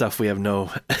bring up stuff we have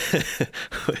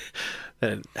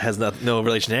that has no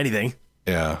relation to anything.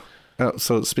 Yeah.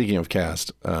 So speaking of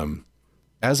cast,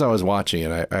 as I was watching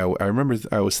it, I remember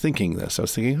I was thinking this. I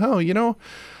was thinking, I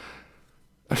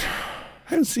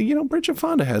haven't seen, Bridget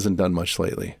Fonda hasn't done much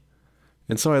lately.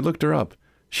 And so I looked her up.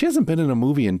 She hasn't been in a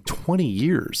movie in 20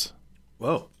 years.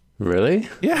 Whoa. Really?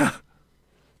 Yeah.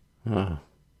 Oh.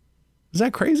 Is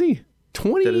that crazy?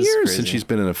 20 that years crazy. Since she's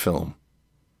been in a film.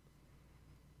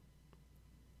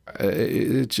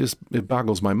 it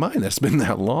boggles my mind. That's been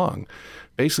that long.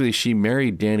 Basically, she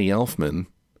married Danny Elfman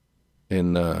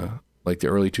in like the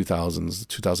early 2000s,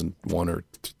 2001 or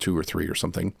 2 or 3 or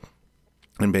something,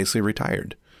 and basically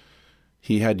retired.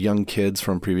 He had young kids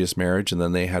from previous marriage, and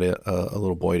then they had a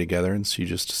little boy together, and she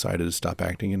just decided to stop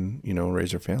acting and,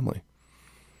 raise her family.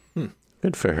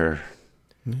 Good for her.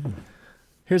 Yeah.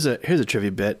 Here's a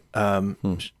trivia bit.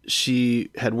 She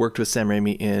had worked with Sam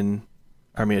Raimi in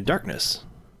Army of Darkness.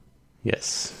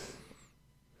 Yes.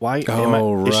 Why?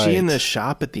 Oh, Is she in right. the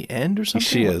shop at the end or something?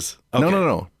 She is. Okay.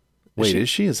 No. Wait, is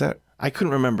she? Is that? I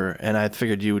couldn't remember, and I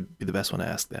figured you would be the best one to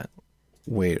ask that.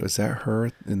 Wait, was that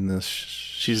her in this?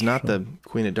 She's not the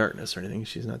Queen of Darkness or anything.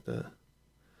 She's not the.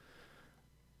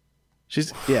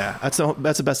 She's That's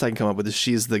the best I can come up with. Is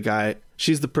she's the guy?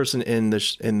 She's the person in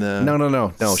the.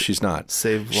 No. She's not.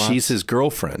 Save Lots? She's his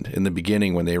girlfriend in the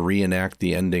beginning when they reenact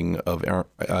the ending of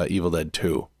Evil Dead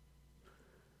 2.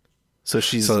 So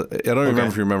she's. So I don't remember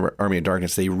if you remember Army of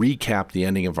Darkness. They recapped the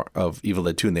ending of Evil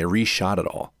Dead 2 and they reshot it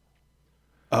all.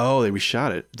 Oh, they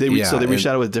reshot it. So they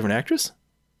reshot it with a different actress?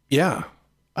 Yeah.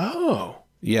 Oh.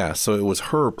 Yeah, so it was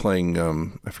her playing,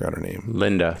 I forgot her name.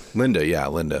 Linda. Linda.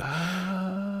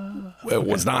 It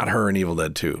was not her in Evil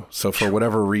Dead 2. So for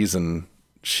whatever reason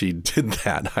she did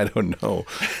that, I don't know.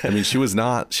 I mean, she was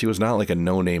not like a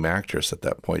no-name actress at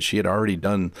that point. She had already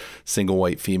done Single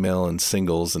White Female and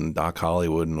Singles and Doc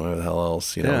Hollywood and whatever the hell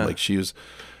else, like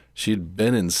she'd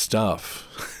been in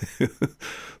stuff.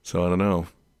 So I don't know.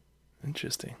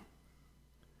 Interesting.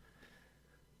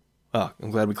 Oh, I'm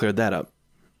glad we cleared that up.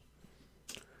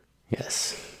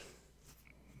 Yes.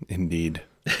 Indeed.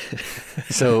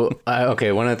 So,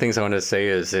 one of the things I want to say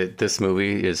is that this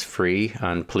movie is free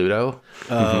on Pluto.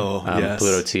 Oh, yes.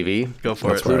 Pluto TV. Go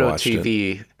for it. Pluto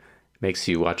TV makes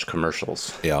you watch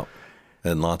commercials. Yeah.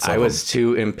 And lots of I them. was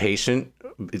too impatient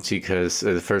because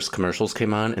the first commercials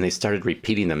came on and they started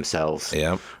repeating themselves.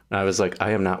 Yeah. And I was like, I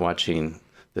am not watching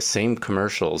the same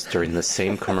commercials during the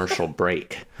same commercial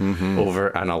break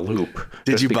over on a loop.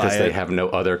 Did you buy because it? they have no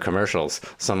other commercials.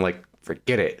 So I'm like,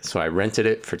 forget it. So I rented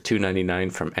it for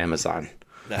 $2.99 from Amazon.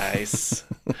 Nice.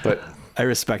 But I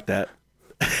respect that.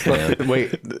 But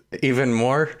wait, even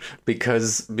more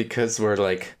because we're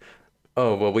like,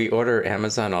 oh well, we order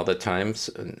Amazon all the time.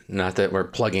 Not that we're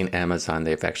plugging Amazon.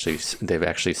 They've actually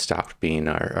stopped being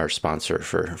our sponsor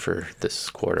for this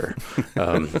quarter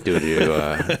due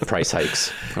to price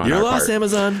hikes. You're lost,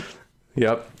 Amazon.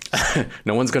 Yep.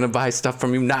 No one's gonna buy stuff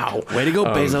from you now. Way to go,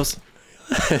 Bezos.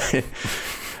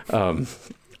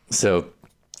 So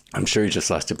I'm sure you just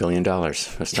lost $1 billion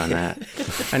just on that.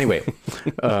 Anyway,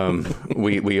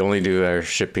 we only do our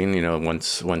shipping,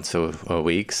 once a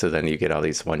week. So then you get all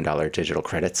these $1 digital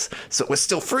credits. So it was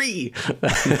still free.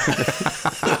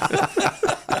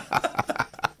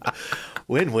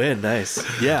 Win-win.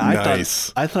 Nice. Yeah.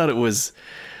 I thought it was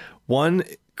one,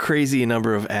 crazy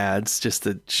number of ads, just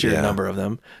the sheer number of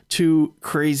them. Two,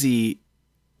 crazy.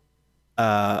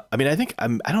 I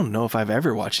don't know if I've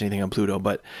ever watched anything on Pluto,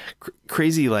 but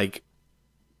crazy, like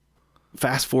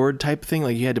fast forward type thing.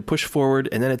 Like you had to push forward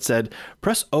and then it said,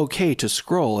 press OK to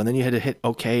scroll. And then you had to hit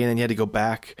OK and then you had to go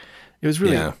back. It was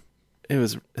really,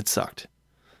 it sucked.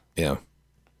 Yeah.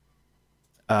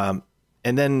 And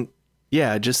then,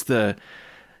 just the,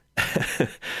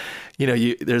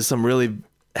 there's some really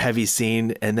heavy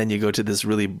scene and then you go to this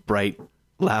really bright,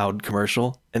 loud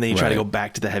commercial and then you try to go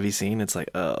back to the heavy scene. It's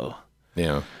like, oh.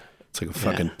 Yeah. It's like a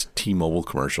fucking T-Mobile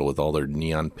commercial with all their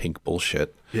neon pink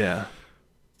bullshit. Yeah.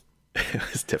 It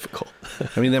was difficult.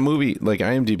 I mean, that movie, like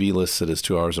IMDb lists it as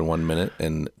 2 hours and 1 minute,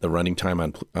 and the running time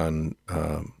on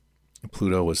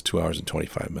Pluto was 2 hours and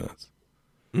 25 minutes.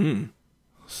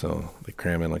 So they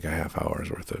cram in like a half hour's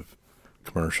worth of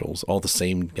commercials, all the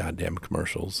same goddamn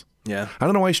commercials. Yeah. I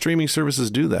don't know why streaming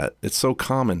services do that. It's so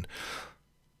common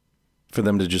for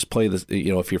them to just play this.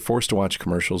 If you're forced to watch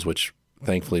commercials, which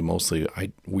thankfully mostly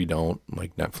we don't,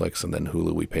 like Netflix and then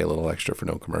Hulu, we pay a little extra for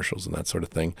no commercials and that sort of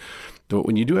thing. But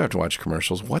when you do have to watch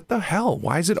commercials, what the hell?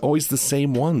 Why is it always the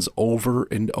same ones over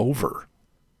and over?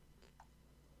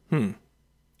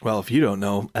 Well, if you don't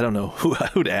know, I don't know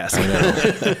who to ask. I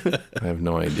know. I have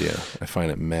no idea. I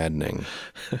find it maddening.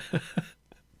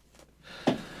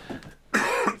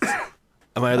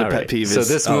 My other pet peeve is... So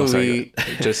this movie,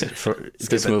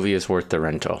 this movie is worth the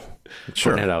rental.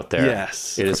 Sure. Putting it out there.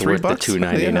 Yes. It is For worth the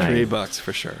 $2.99. $3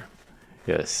 for sure.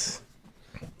 Yes.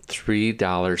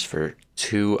 $3 for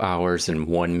 2 hours and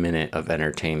 1 minute of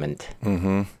entertainment.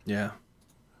 Mm-hmm. Yeah.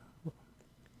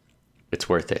 It's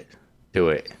worth it. Do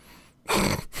it.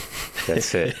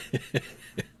 That's it.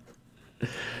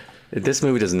 This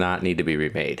movie does not need to be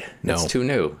remade. No. It's too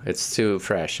new. It's too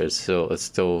fresh. It's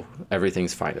still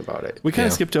everything's fine about it. We kind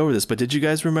of skipped over this, but did you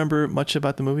guys remember much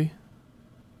about the movie?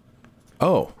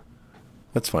 Oh,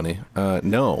 that's funny.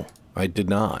 No, I did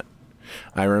not.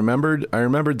 I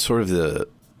remembered sort of the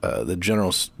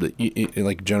general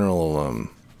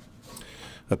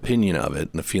opinion of it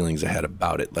and the feelings I had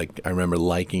about it. Like, I remember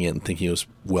liking it and thinking it was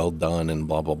well done and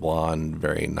blah blah blah, and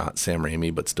very not Sam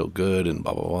Raimi but still good and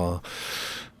blah blah blah.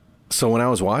 So when I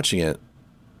was watching it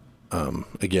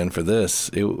again for this,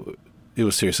 it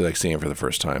was seriously like seeing it for the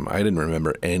first time. I didn't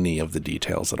remember any of the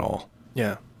details at all.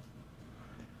 Yeah.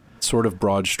 Sort of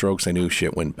broad strokes, I knew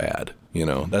shit went bad. You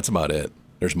know, that's about it.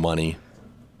 There's money.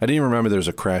 I didn't even remember there was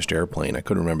a crashed airplane. I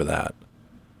couldn't remember that.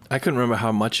 I couldn't remember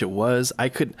how much it was.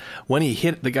 When he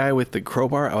hit the guy with the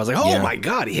crowbar, I was like, oh my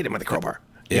God, he hit him with the crowbar.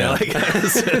 Yeah. You know,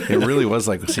 like, it really was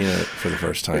like seeing it for the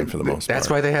first time for the most part. That's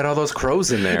why they had all those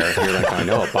crows in there. You're like, I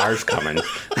know a bar's coming.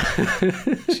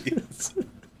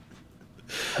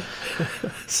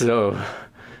 So,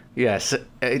 yes,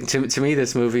 to me,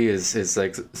 this movie is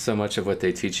like so much of what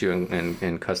they teach you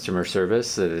in customer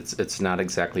service that it's not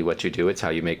exactly what you do, it's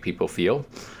how you make people feel.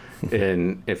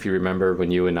 And if you remember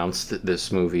when you announced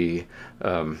this movie,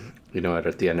 at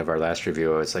the end of our last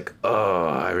review, I was like, oh,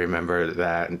 I remember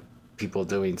that. And people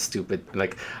doing stupid,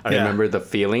 like, I remember the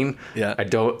feeling. Yeah. I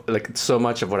don't, like, so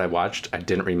much of what I watched, I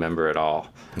didn't remember at all.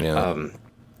 Yeah.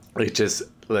 It just,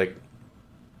 like,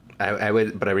 I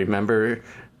remember,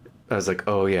 I was like,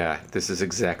 oh yeah, this is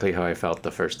exactly how I felt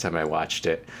the first time I watched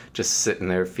it. Just sitting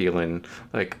there feeling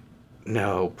like,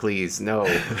 no, please, no.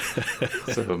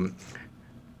 So,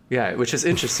 yeah, which is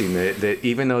interesting that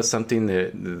even though something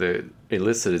that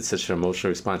elicited such an emotional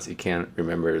response, you can't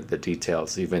remember the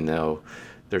details, even though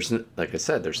like I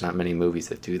said, there's not many movies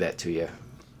that do that to you.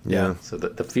 Yeah. So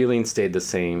the feeling stayed the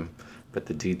same, but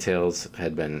the details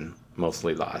had been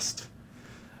mostly lost.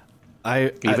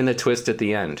 Even the twist at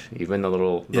the end, even the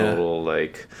little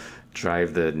like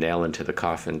drive the nail into the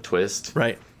coffin twist,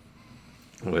 right,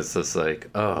 was just like,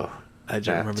 oh, I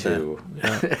don't remember too.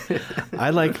 that. Yeah. I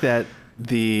like that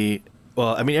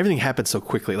everything happened so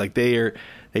quickly. Like they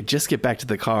just get back to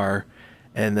the car,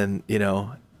 and then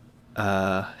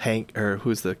Hank, or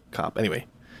who's the cop anyway,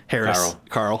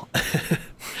 Carl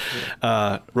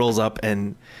rolls up,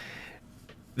 and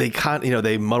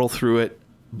they muddle through it,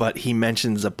 but he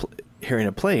mentions hearing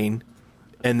a plane,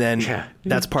 and then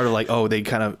that's part of like, oh, they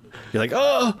kind of, you're like,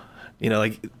 oh,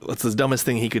 like, what's the dumbest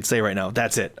thing he could say right now?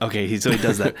 That's it. Okay, so he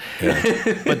does that.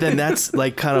 But then that's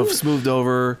like kind of smoothed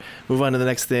over, move on to the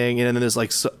next thing, and then there's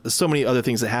like so many other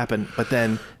things that happen, but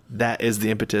then that is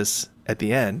the impetus at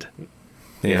the end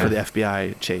for the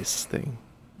FBI chase thing.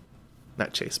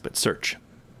 Not chase, but search.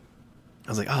 I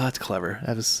was like, oh, that's clever.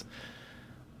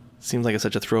 Seems like it's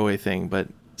such a throwaway thing, but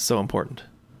so important.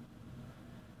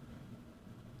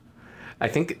 I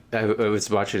think I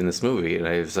was watching this movie, and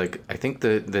I was like, I think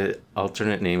the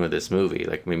alternate name of this movie,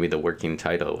 like maybe the working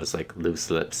title, was like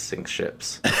Loose Lips Sink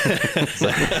Ships.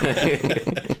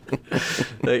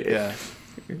 Yeah.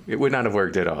 It would not have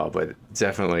worked at all, but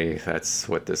definitely that's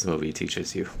what this movie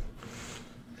teaches you.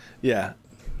 Yeah.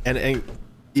 And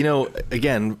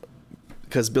again,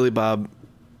 because Billy Bob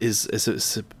is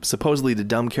supposedly the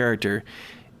dumb character,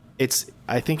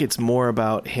 I think it's more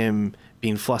about him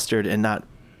being flustered and not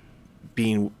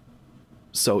being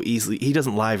so easily, he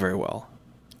doesn't lie very well.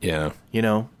 Yeah.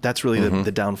 That's really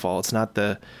the downfall. It's not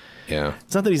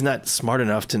it's not that he's not smart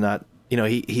enough to not,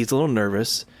 he's a little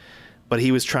nervous, but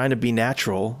he was trying to be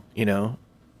natural,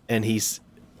 and he's,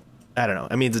 I don't know.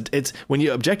 I mean, it's when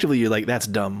you objectively, you're like, that's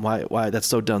dumb. Why that's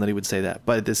so dumb that he would say that.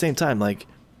 But at the same time, like,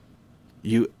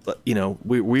 we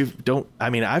don't, I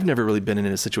mean, I've never really been in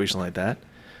a situation like that.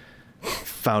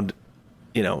 Found,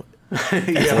 you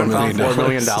haven't found $4 million on the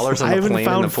plane in the forest? I haven't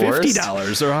found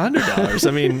 $50 or $100.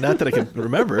 I mean, not that I can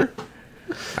remember.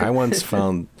 I once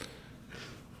found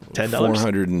 $10,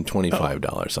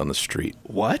 $425 on the street.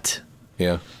 What?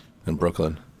 Yeah, in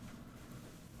Brooklyn.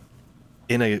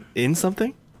 In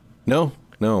something? No.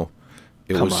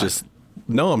 It Come was on. just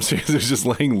no. I'm serious. It was just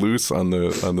laying loose on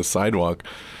the sidewalk.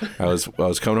 I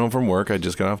was coming home from work. I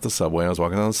just got off the subway. I was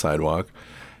walking on the sidewalk,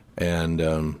 and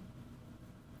no,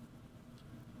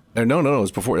 it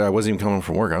was before. I wasn't even coming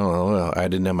from work. I don't know. I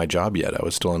didn't have my job yet. I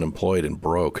was still unemployed and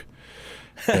broke.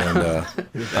 And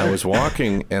I was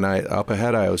walking, and up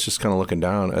ahead, I was just kind of looking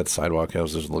down at the sidewalk. I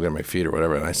was just looking at my feet or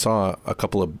whatever, and I saw a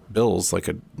couple of bills, like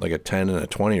a 10 and a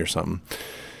 20 or something,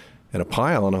 in a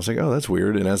pile, and I was like, oh, that's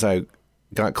weird. And as I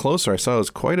got closer, I saw it was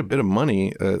quite a bit of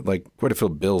money, like quite a few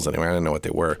bills anyway. I didn't know what they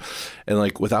were. And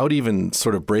like without even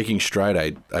sort of breaking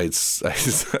stride,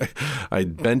 I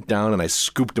bent down and I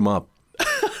scooped them up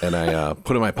and I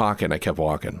put it in my pocket and I kept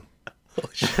walking. Oh,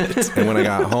 shit. And when I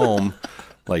got home,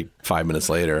 like 5 minutes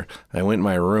later, I went in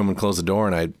my room and closed the door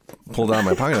and I pulled out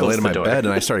my pocket and I laid in my bed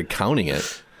and I started counting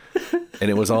it. And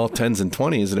it was all 10s and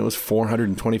 20s and it was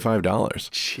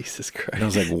 $425. Jesus Christ. And I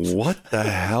was like, what the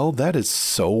hell? That is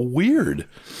so weird.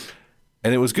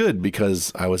 And it was good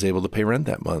because I was able to pay rent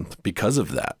that month because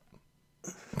of that.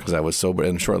 Because I was sober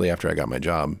and shortly after I got my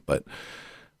job. But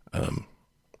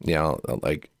yeah,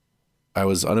 like I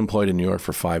was unemployed in New York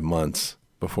for 5 months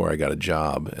before I got a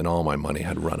job and all my money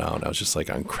had run out. I was just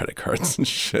like on credit cards and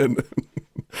shit.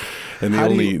 And the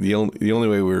only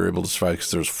way we were able to survive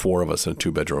because there was 4 of us in a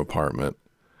 2-bedroom apartment,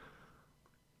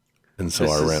 and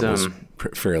so our rent was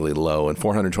fairly low, and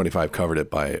 $425 covered it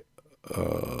by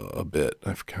a bit.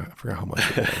 I forgot how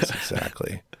much it was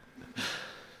exactly.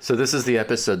 So this is the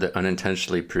episode that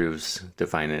unintentionally proves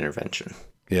divine intervention.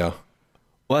 Yeah.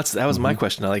 Well, that was my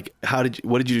question. Like,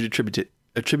 what did you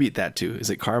attribute that to? Is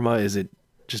it karma? Is it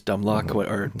just dumb luck?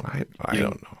 Or I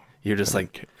don't know. You're just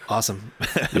like, awesome.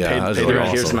 Yeah, really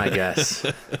awesome. Here's my guess.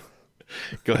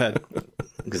 Go ahead.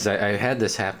 Because I had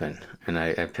this happen, and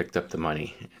I picked up the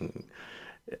money.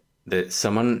 And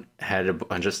someone had a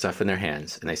bunch of stuff in their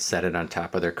hands, and they set it on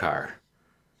top of their car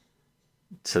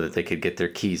so that they could get their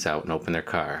keys out and open their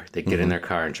car. They get in their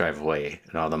car and drive away,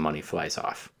 and all the money flies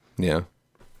off. Yeah.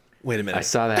 Wait a minute. I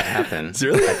saw that happen.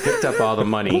 Really? I picked up all the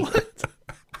money,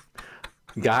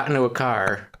 got into a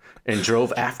car, and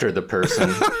drove after the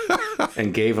person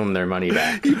and gave them their money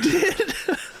back. You did?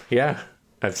 Yeah.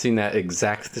 I've seen that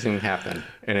exact thing happen.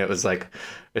 And it was like,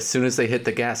 as soon as they hit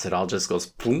the gas, it all just goes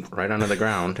plump right onto the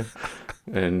ground.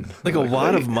 And like a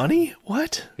wad of money?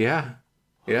 What? Yeah.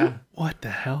 Yeah. What the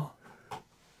hell?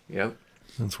 Yep.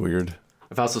 That's weird.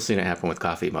 I've also seen it happen with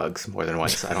coffee mugs more than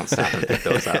once. I don't stop and pick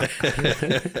those out.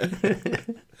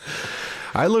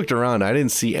 I looked around. I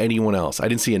didn't see anyone else. I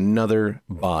didn't see another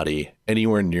body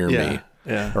anywhere near me.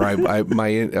 Yeah. Or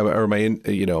my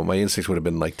instincts would have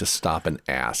been like to stop and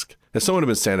ask. If someone had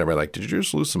been standing there, like, "Did you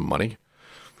just lose some money?"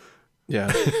 Yeah.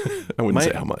 I wouldn't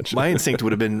say how much. My instinct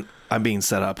would have been, "I'm being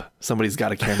set up. Somebody's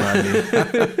got a camera on me."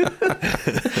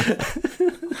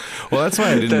 Well, that's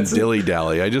why I didn't dilly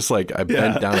dally. I just I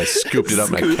bent down, I scooped it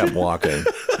up, and I kept walking.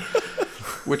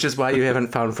 Which is why you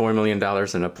haven't found $4 million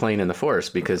in a plane in the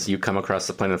forest, because you come across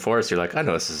the plane in the forest, you're like, I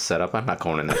know this is a setup. I'm not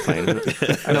going in that plane.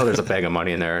 I know there's a bag of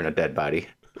money in there and a dead body.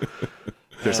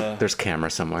 There's camera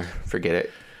somewhere. Forget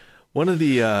it. One of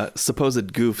the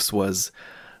supposed goofs was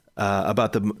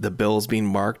about the bills being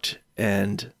marked,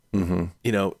 and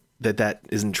that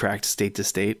isn't tracked state to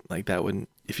state. Like that wouldn't,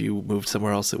 if you moved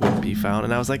somewhere else, it wouldn't be found.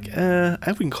 And I was like, I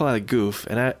wouldn't call that a goof.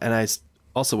 And I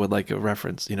also would like a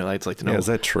reference. I'd like to know. Yeah, is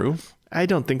that true? I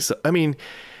don't think so. I mean,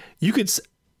 you could.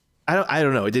 I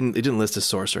don't know. It didn't list a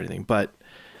source or anything, but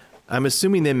I'm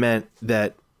assuming they meant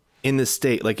that in the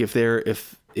state, like if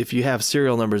you have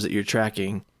serial numbers that you're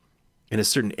tracking in a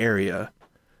certain area,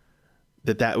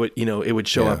 that would it would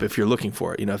show up if you're looking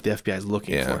for it. If the FBI is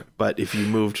looking for it. But if you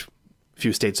moved a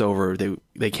few states over,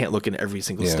 they can't look in every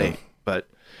single state. But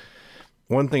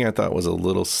one thing I thought was a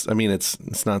little. I mean,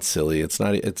 it's not silly. It's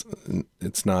not.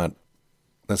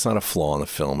 That's not a flaw in the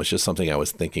film. It's just something I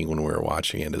was thinking when we were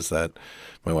watching it. Is that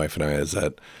my wife and I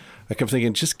kept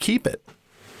thinking, just keep it,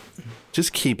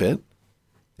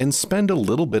 and spend a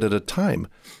little bit at a time.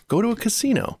 Go to a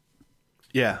casino.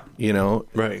 Yeah,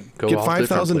 right. Go get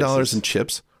 $5,000 in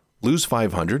chips, lose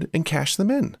 $500, and cash them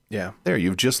in. Yeah, there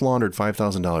you've just laundered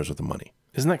 $5,000 worth of money.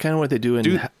 Isn't that kind of what they do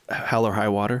in Hell or High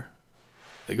Water?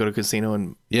 They go to a casino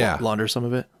and launder some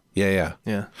of it. Yeah.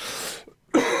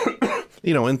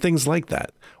 And things like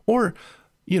that. Or,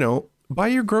 buy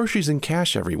your groceries in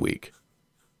cash every week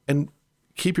and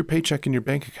keep your paycheck in your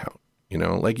bank account.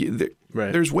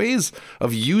 There's ways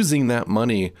of using that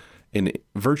money in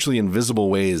virtually invisible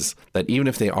ways that even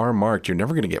if they are marked, you're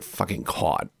never going to get fucking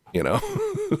caught.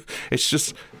 It's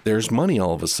just, there's money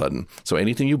all of a sudden. So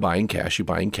anything you buy in cash,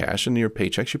 and your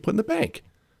paychecks you put in the bank.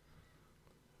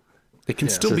 It can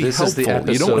still be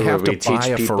helpful. You don't have to buy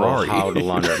a Ferrari. How to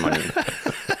launder money.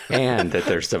 And that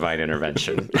there's divine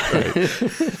intervention.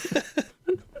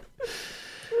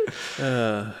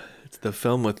 It's the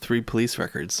film with 3 police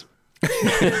records.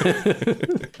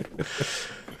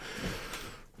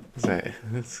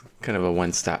 It's kind of a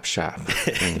one-stop shop.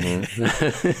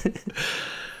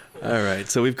 All right,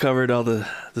 so we've covered all the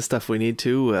stuff we need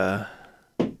to.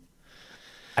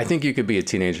 I think you could be a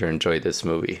teenager and enjoy this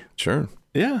movie. Sure.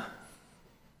 Yeah.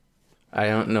 I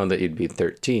don't know that you'd be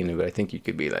 13, but I think you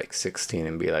could be like 16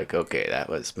 and be like, okay, that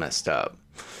was messed up.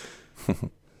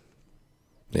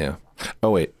 Yeah.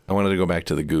 Oh wait, I wanted to go back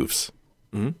to the goofs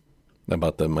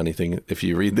about the money thing. If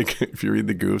you read the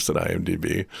goofs at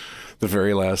IMDb, the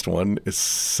very last one is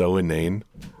so inane.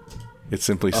 It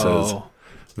simply says,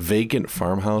 "Vacant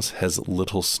farmhouse has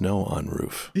little snow on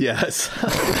roof." Yes.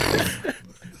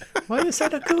 Why is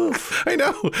that a goof? I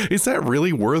know. Is that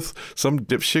really worth some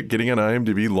dipshit getting on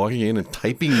IMDb, logging in, and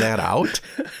typing that out?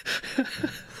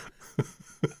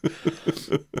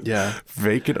 Yeah.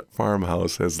 Vacant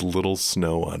farmhouse has little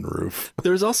snow on roof.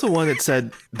 There was also one that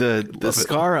said the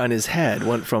scar on his head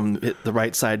went from the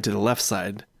right side to the left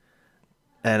side.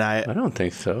 And I don't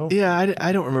think so. Yeah,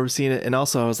 I don't remember seeing it. And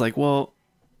also I was like, well,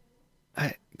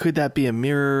 could that be a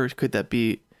mirror? Could that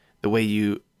be the way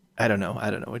you... I don't know.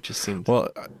 It just seemed... Well,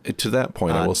 to that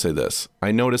point, I will say this.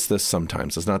 I notice this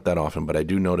sometimes. It's not that often, but I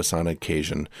do notice on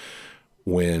occasion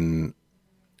when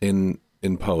in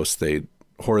post they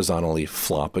horizontally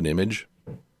flop an image.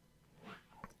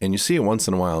 And you see it once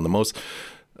in a while. And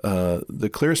the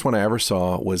clearest one I ever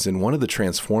saw was in one of the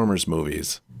Transformers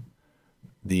movies.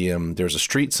 There's a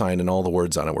street sign and all the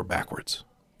words on it were backwards.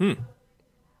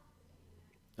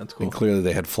 That's cool. And clearly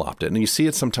they had flopped it. And you see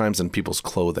it sometimes in people's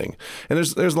clothing. And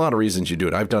there's a lot of reasons you do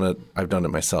it. I've done it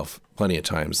myself plenty of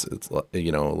times. It's,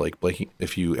 you know, like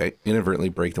if you inadvertently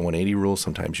break the 180 rule,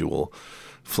 sometimes you will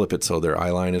flip it so their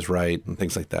eye line is right and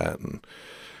things like that.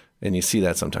 And you see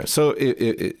that sometimes. So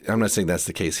I'm not saying that's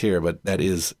the case here, but that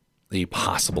is a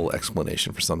possible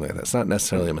explanation for something like that. It's not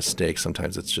necessarily a mistake.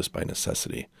 Sometimes it's just by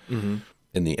necessity in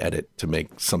the edit to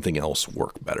make something else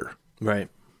work better. Right.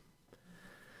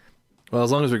 Well,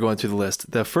 as long as we're going through the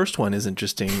list, the first one is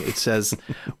interesting. It says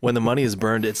when the money is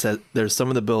burned, it says there's some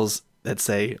of the bills that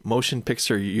say motion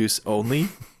picture use only.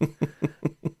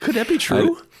 Could that be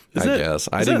true? I guess.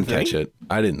 I didn't catch it.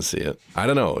 I didn't see it. I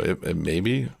don't know. It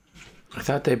maybe. I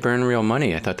thought they burned real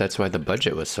money. I thought that's why the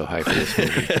budget was so high for this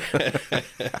movie.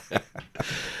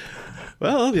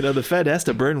 Well, you know, the Fed has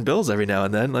to burn bills every now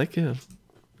and then. Like, yeah.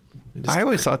 I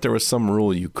always thought there was some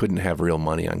rule you couldn't have real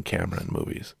money on camera in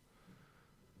movies.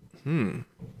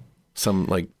 Some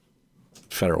like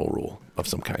federal rule of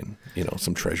some kind, you know,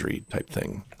 some treasury type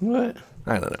thing. What?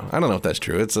 I don't know. I don't know if that's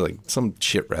true. It's like some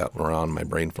shit rattling around in my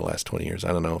brain for the last 20 years.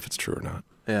 I don't know if it's true or not.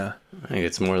 Yeah. I think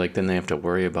it's more like then they have to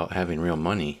worry about having real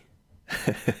money.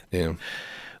 Yeah.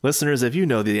 Listeners, if you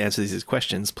know the answer to these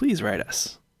questions, please write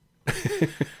us.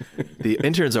 The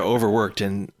interns are overworked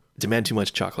and demand too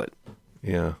much chocolate.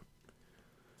 Yeah.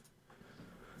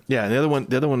 Yeah, and the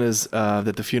other one is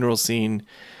that the funeral scene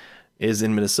is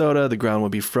in Minnesota. The ground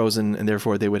would be frozen, and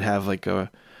therefore they would have like a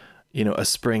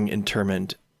spring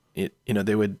interment.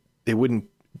 They wouldn't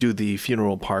do the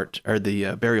funeral part or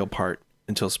the burial part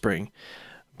until spring.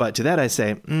 But to that I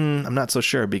say, I'm not so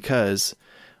sure because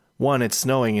one, it's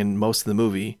snowing in most of the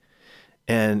movie,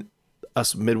 and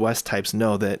us Midwest types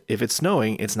know that if it's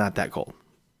snowing, it's not that cold.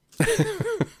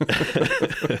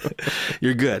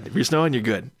 You're good. If you're snowing, you're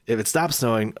good. If it stops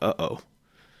snowing,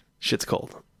 shit's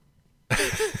cold.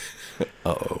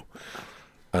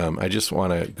 I just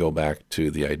want to go back to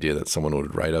the idea that someone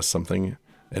would write us something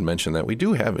and mention that we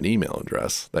do have an email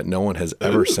address that no one has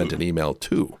ever sent an email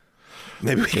to.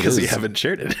 Maybe because we haven't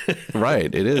shared it.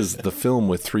 Right. It is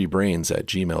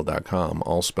thefilmwith3brains@gmail.com,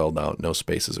 all spelled out, no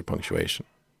spaces or punctuation.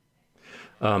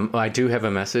 I do have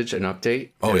a message, an update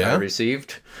that I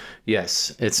received.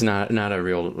 Yes, it's not a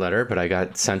real letter, but I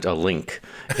got sent a link.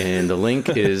 And the link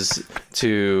is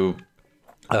to...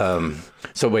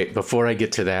 so wait, before I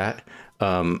get to that,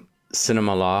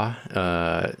 Cinema Law,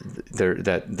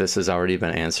 that this has already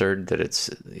been answered, that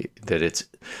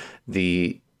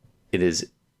it is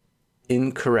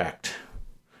incorrect.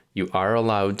 You are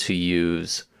allowed to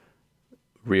use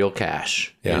real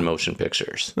cash in motion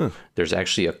pictures. There's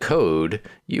actually a code,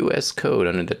 U.S. code,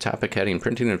 under the topic heading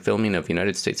Printing and Filming of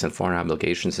United States and Foreign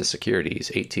Obligations and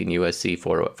Securities, 18 U.S.C.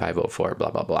 504, blah,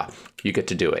 blah, blah. You get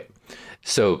to do it.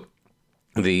 So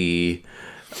the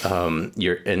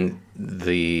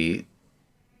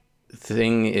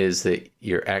thing is that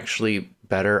you're actually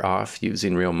better off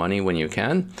using real money when you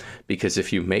can, because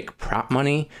if you make prop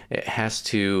money, it has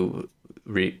to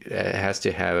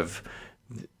have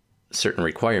certain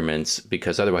requirements,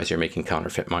 because otherwise you're making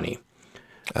counterfeit money.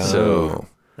 So,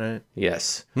 right.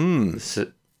 Yes.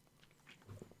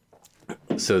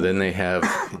 So then they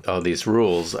have all these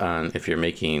rules on if you're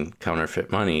making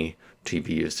counterfeit money to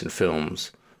be used in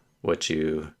films, what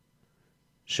you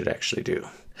should actually do.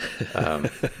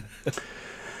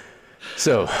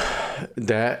 So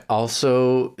that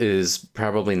also is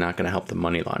probably not going to help the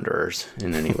money launderers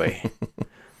in any way.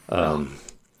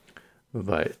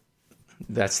 But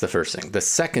that's the first thing. The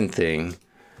second thing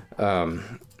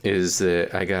is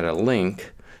that I got a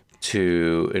link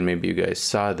to, and maybe you guys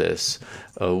saw this,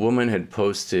 a woman had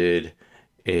posted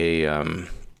a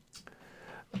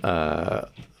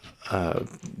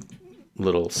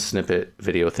little snippet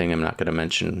video thing. I'm not going to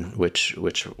mention which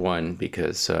one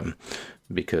because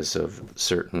of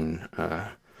certain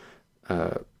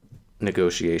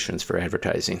negotiations for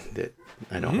advertising that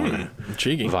I don't want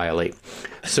to violate.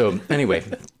 So anyway,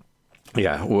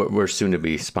 yeah, we're soon to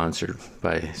be sponsored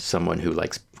by someone who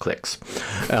likes clicks.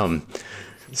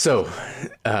 So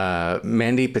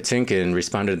Mandy Patinkin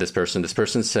responded to this person. This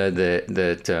person said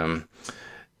that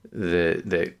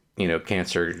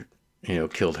cancer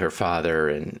killed her father,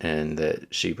 and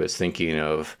that she was thinking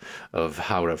of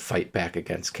how to fight back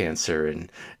against cancer,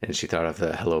 and she thought of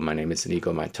the "Hello, my name is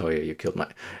Inigo Montoya. You killed my."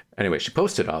 Anyway, she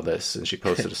posted all this, and she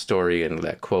posted a story and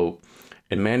that quote,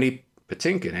 and Mandy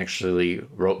Patinkin actually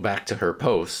wrote back to her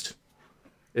post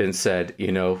and said,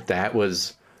 that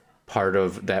was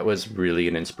really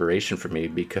an inspiration for me,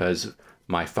 because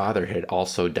my father had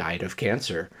also died of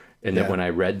cancer. And that when I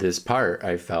read this part,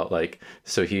 I felt like,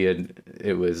 so came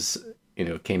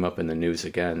up in the news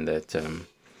again that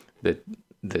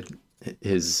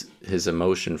his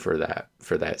emotion for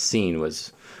that scene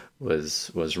was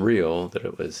real,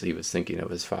 that he was thinking of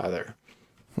his father.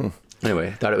 Anyway,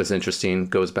 I thought it was interesting.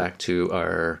 Goes back to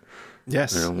our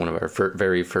one of our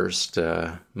very first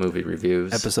movie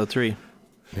reviews, episode 3.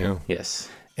 Yeah. Yes.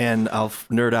 And I'll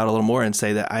nerd out a little more and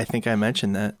say that I think I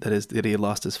mentioned that he had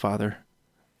lost his father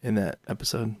in that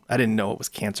episode. I didn't know it was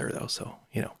cancer though, so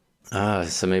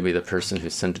so maybe the person who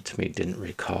sent it to me didn't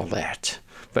recall that.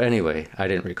 But anyway, I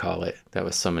didn't recall it. That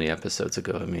was so many episodes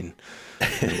ago. I mean,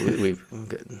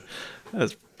 that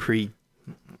was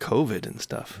pre-COVID and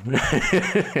stuff.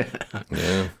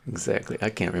 Yeah, exactly. I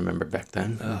can't remember back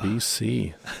then.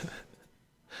 BC.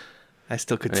 I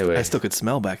still could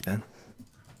smell back then.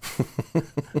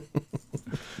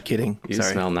 Kidding. You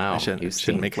Sorry. smell now. I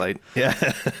shouldn't make light. Yeah.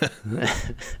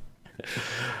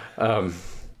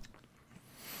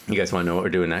 You guys want to know what we're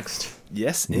doing next?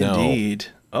 Yes, No. indeed.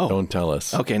 Oh, Don't tell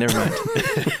us. okay. Never mind.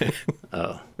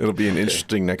 Oh, It'll be an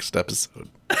interesting next episode.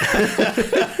 No,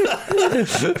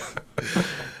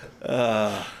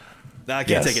 I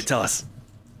can't take it. Tell us.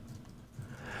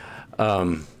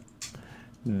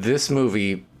 this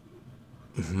movie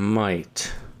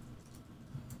might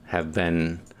have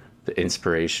been the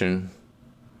inspiration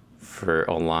for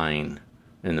a line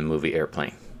in the movie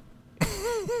Airplane.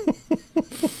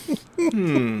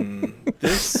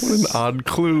 This What an odd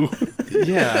clue.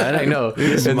 Yeah, I know.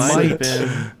 This It might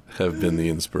have been the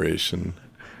inspiration.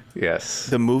 Yes.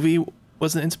 The movie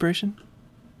was an inspiration,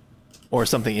 or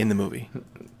something in the movie.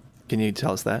 Can you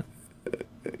tell us that?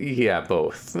 Yeah,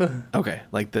 both. Okay,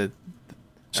 like the.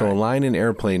 So a line in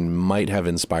Airplane might have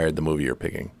inspired the movie you're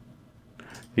picking.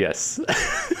 Yes.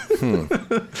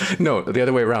 No, the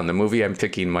other way around. The movie I'm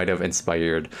picking might have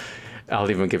inspired. I'll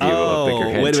even give you a bigger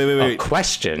hint. Wait. A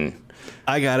question.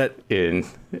 I got it.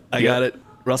 I got it.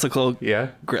 Russell Crowe. Yeah.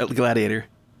 Gladiator.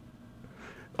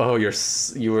 Oh, you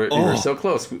were so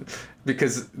close,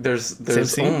 because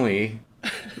there's only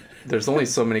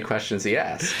so many questions he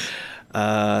asks.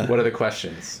 What are the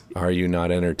questions? Are you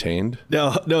not entertained?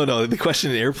 No. The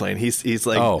question in Airplane. He's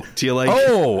like, do you like?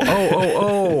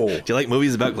 Oh. Do you like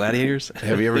movies about gladiators?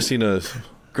 Have you ever seen a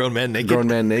Grown man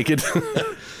naked.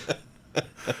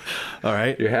 All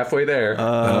right. You're halfway there.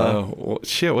 Well,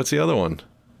 shit, what's the other one?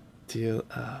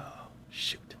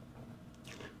 Shoot.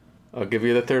 I'll give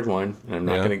you the third one, and I'm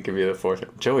not going to give you the fourth.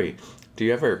 Joey, do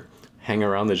you ever hang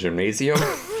around the gymnasium?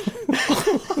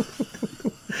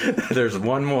 There's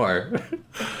one more.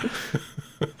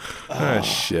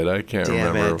 Shit, I can't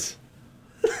Damn remember. it.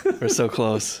 We're so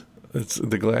close. It's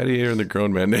the Gladiator and the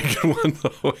Grown Man Naked one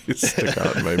that always stick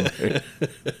out in my brain.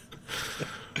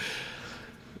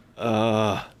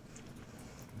 All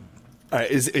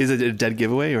right, is it a dead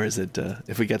giveaway, or is it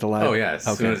if we get the line? Oh, yeah, as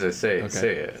soon as I say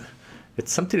it.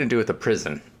 It's something to do with the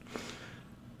prison.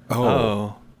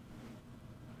 Oh.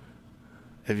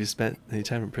 Have you spent any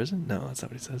time in prison? No, that's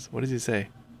not what he says. What does he say?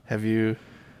 Have you...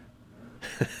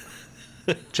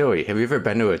 Joey, have you ever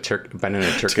been to a Turkish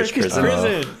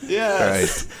prison? Yeah. All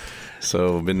right.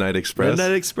 So Midnight Express.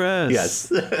 Midnight Express.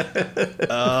 Yes.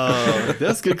 Oh,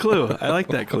 that's a good clue. I like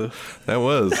that clue. That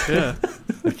was. Yeah.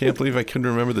 I can't believe I couldn't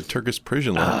remember the Turkish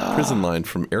prison line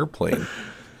from Airplane.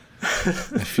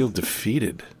 I feel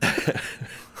defeated.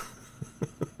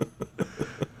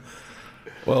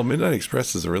 Well, Midnight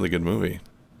Express is a really good movie.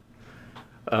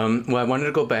 Well, I wanted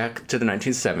to go back to the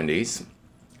 1970s,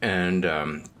 and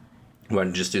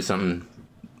wanted to just do something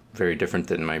very different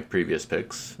than my previous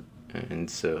picks. And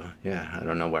so, yeah, I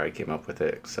don't know where I came up with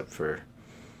it, except for,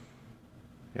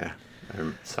 I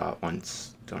saw it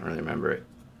once. Don't really remember it.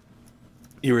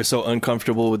 You were so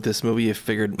uncomfortable with this movie, you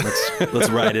figured let's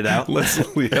ride it out. let's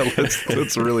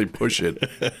really push it.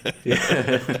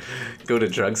 Yeah. Go to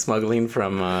drug smuggling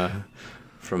from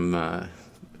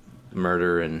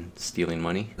murder and stealing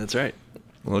money. That's right.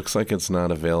 Looks like it's not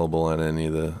available on any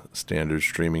of the standard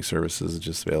streaming services. It's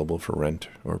just available for rent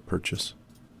or purchase.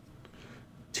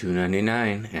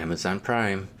 $2.99, Amazon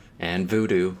Prime, and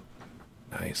Vudu.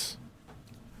 Nice.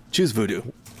 Choose Voodoo.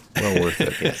 Well worth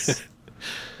it. Yes.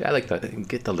 Yeah, I like that.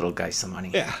 Get the little guy some money.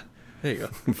 Yeah. There you go.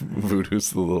 Voodoo's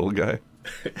the little guy.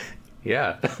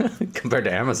 Yeah. Compared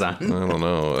to Amazon. I don't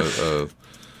know.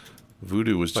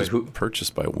 Voodoo was just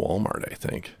purchased by Walmart, I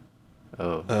think.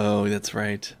 Oh, that's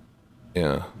right.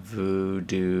 Yeah.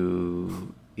 Voodoo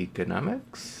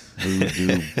Economics?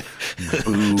 Voodoo.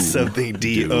 Boo. Something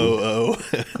DOO.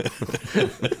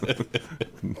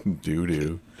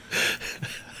 Doo-doo.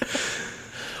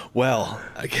 Well,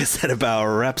 I guess that about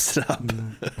wraps it up.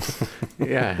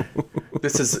 Yeah.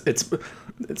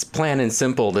 It's plain and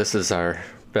simple. This is our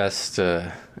best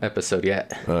episode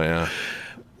yet. Oh, yeah.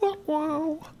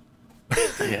 Wow.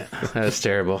 Yeah, that's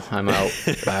terrible. I'm out.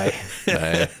 Bye.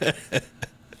 Bye.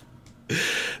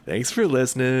 Thanks for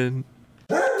listening.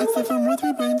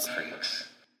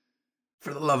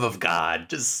 For the love of God,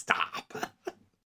 just stop.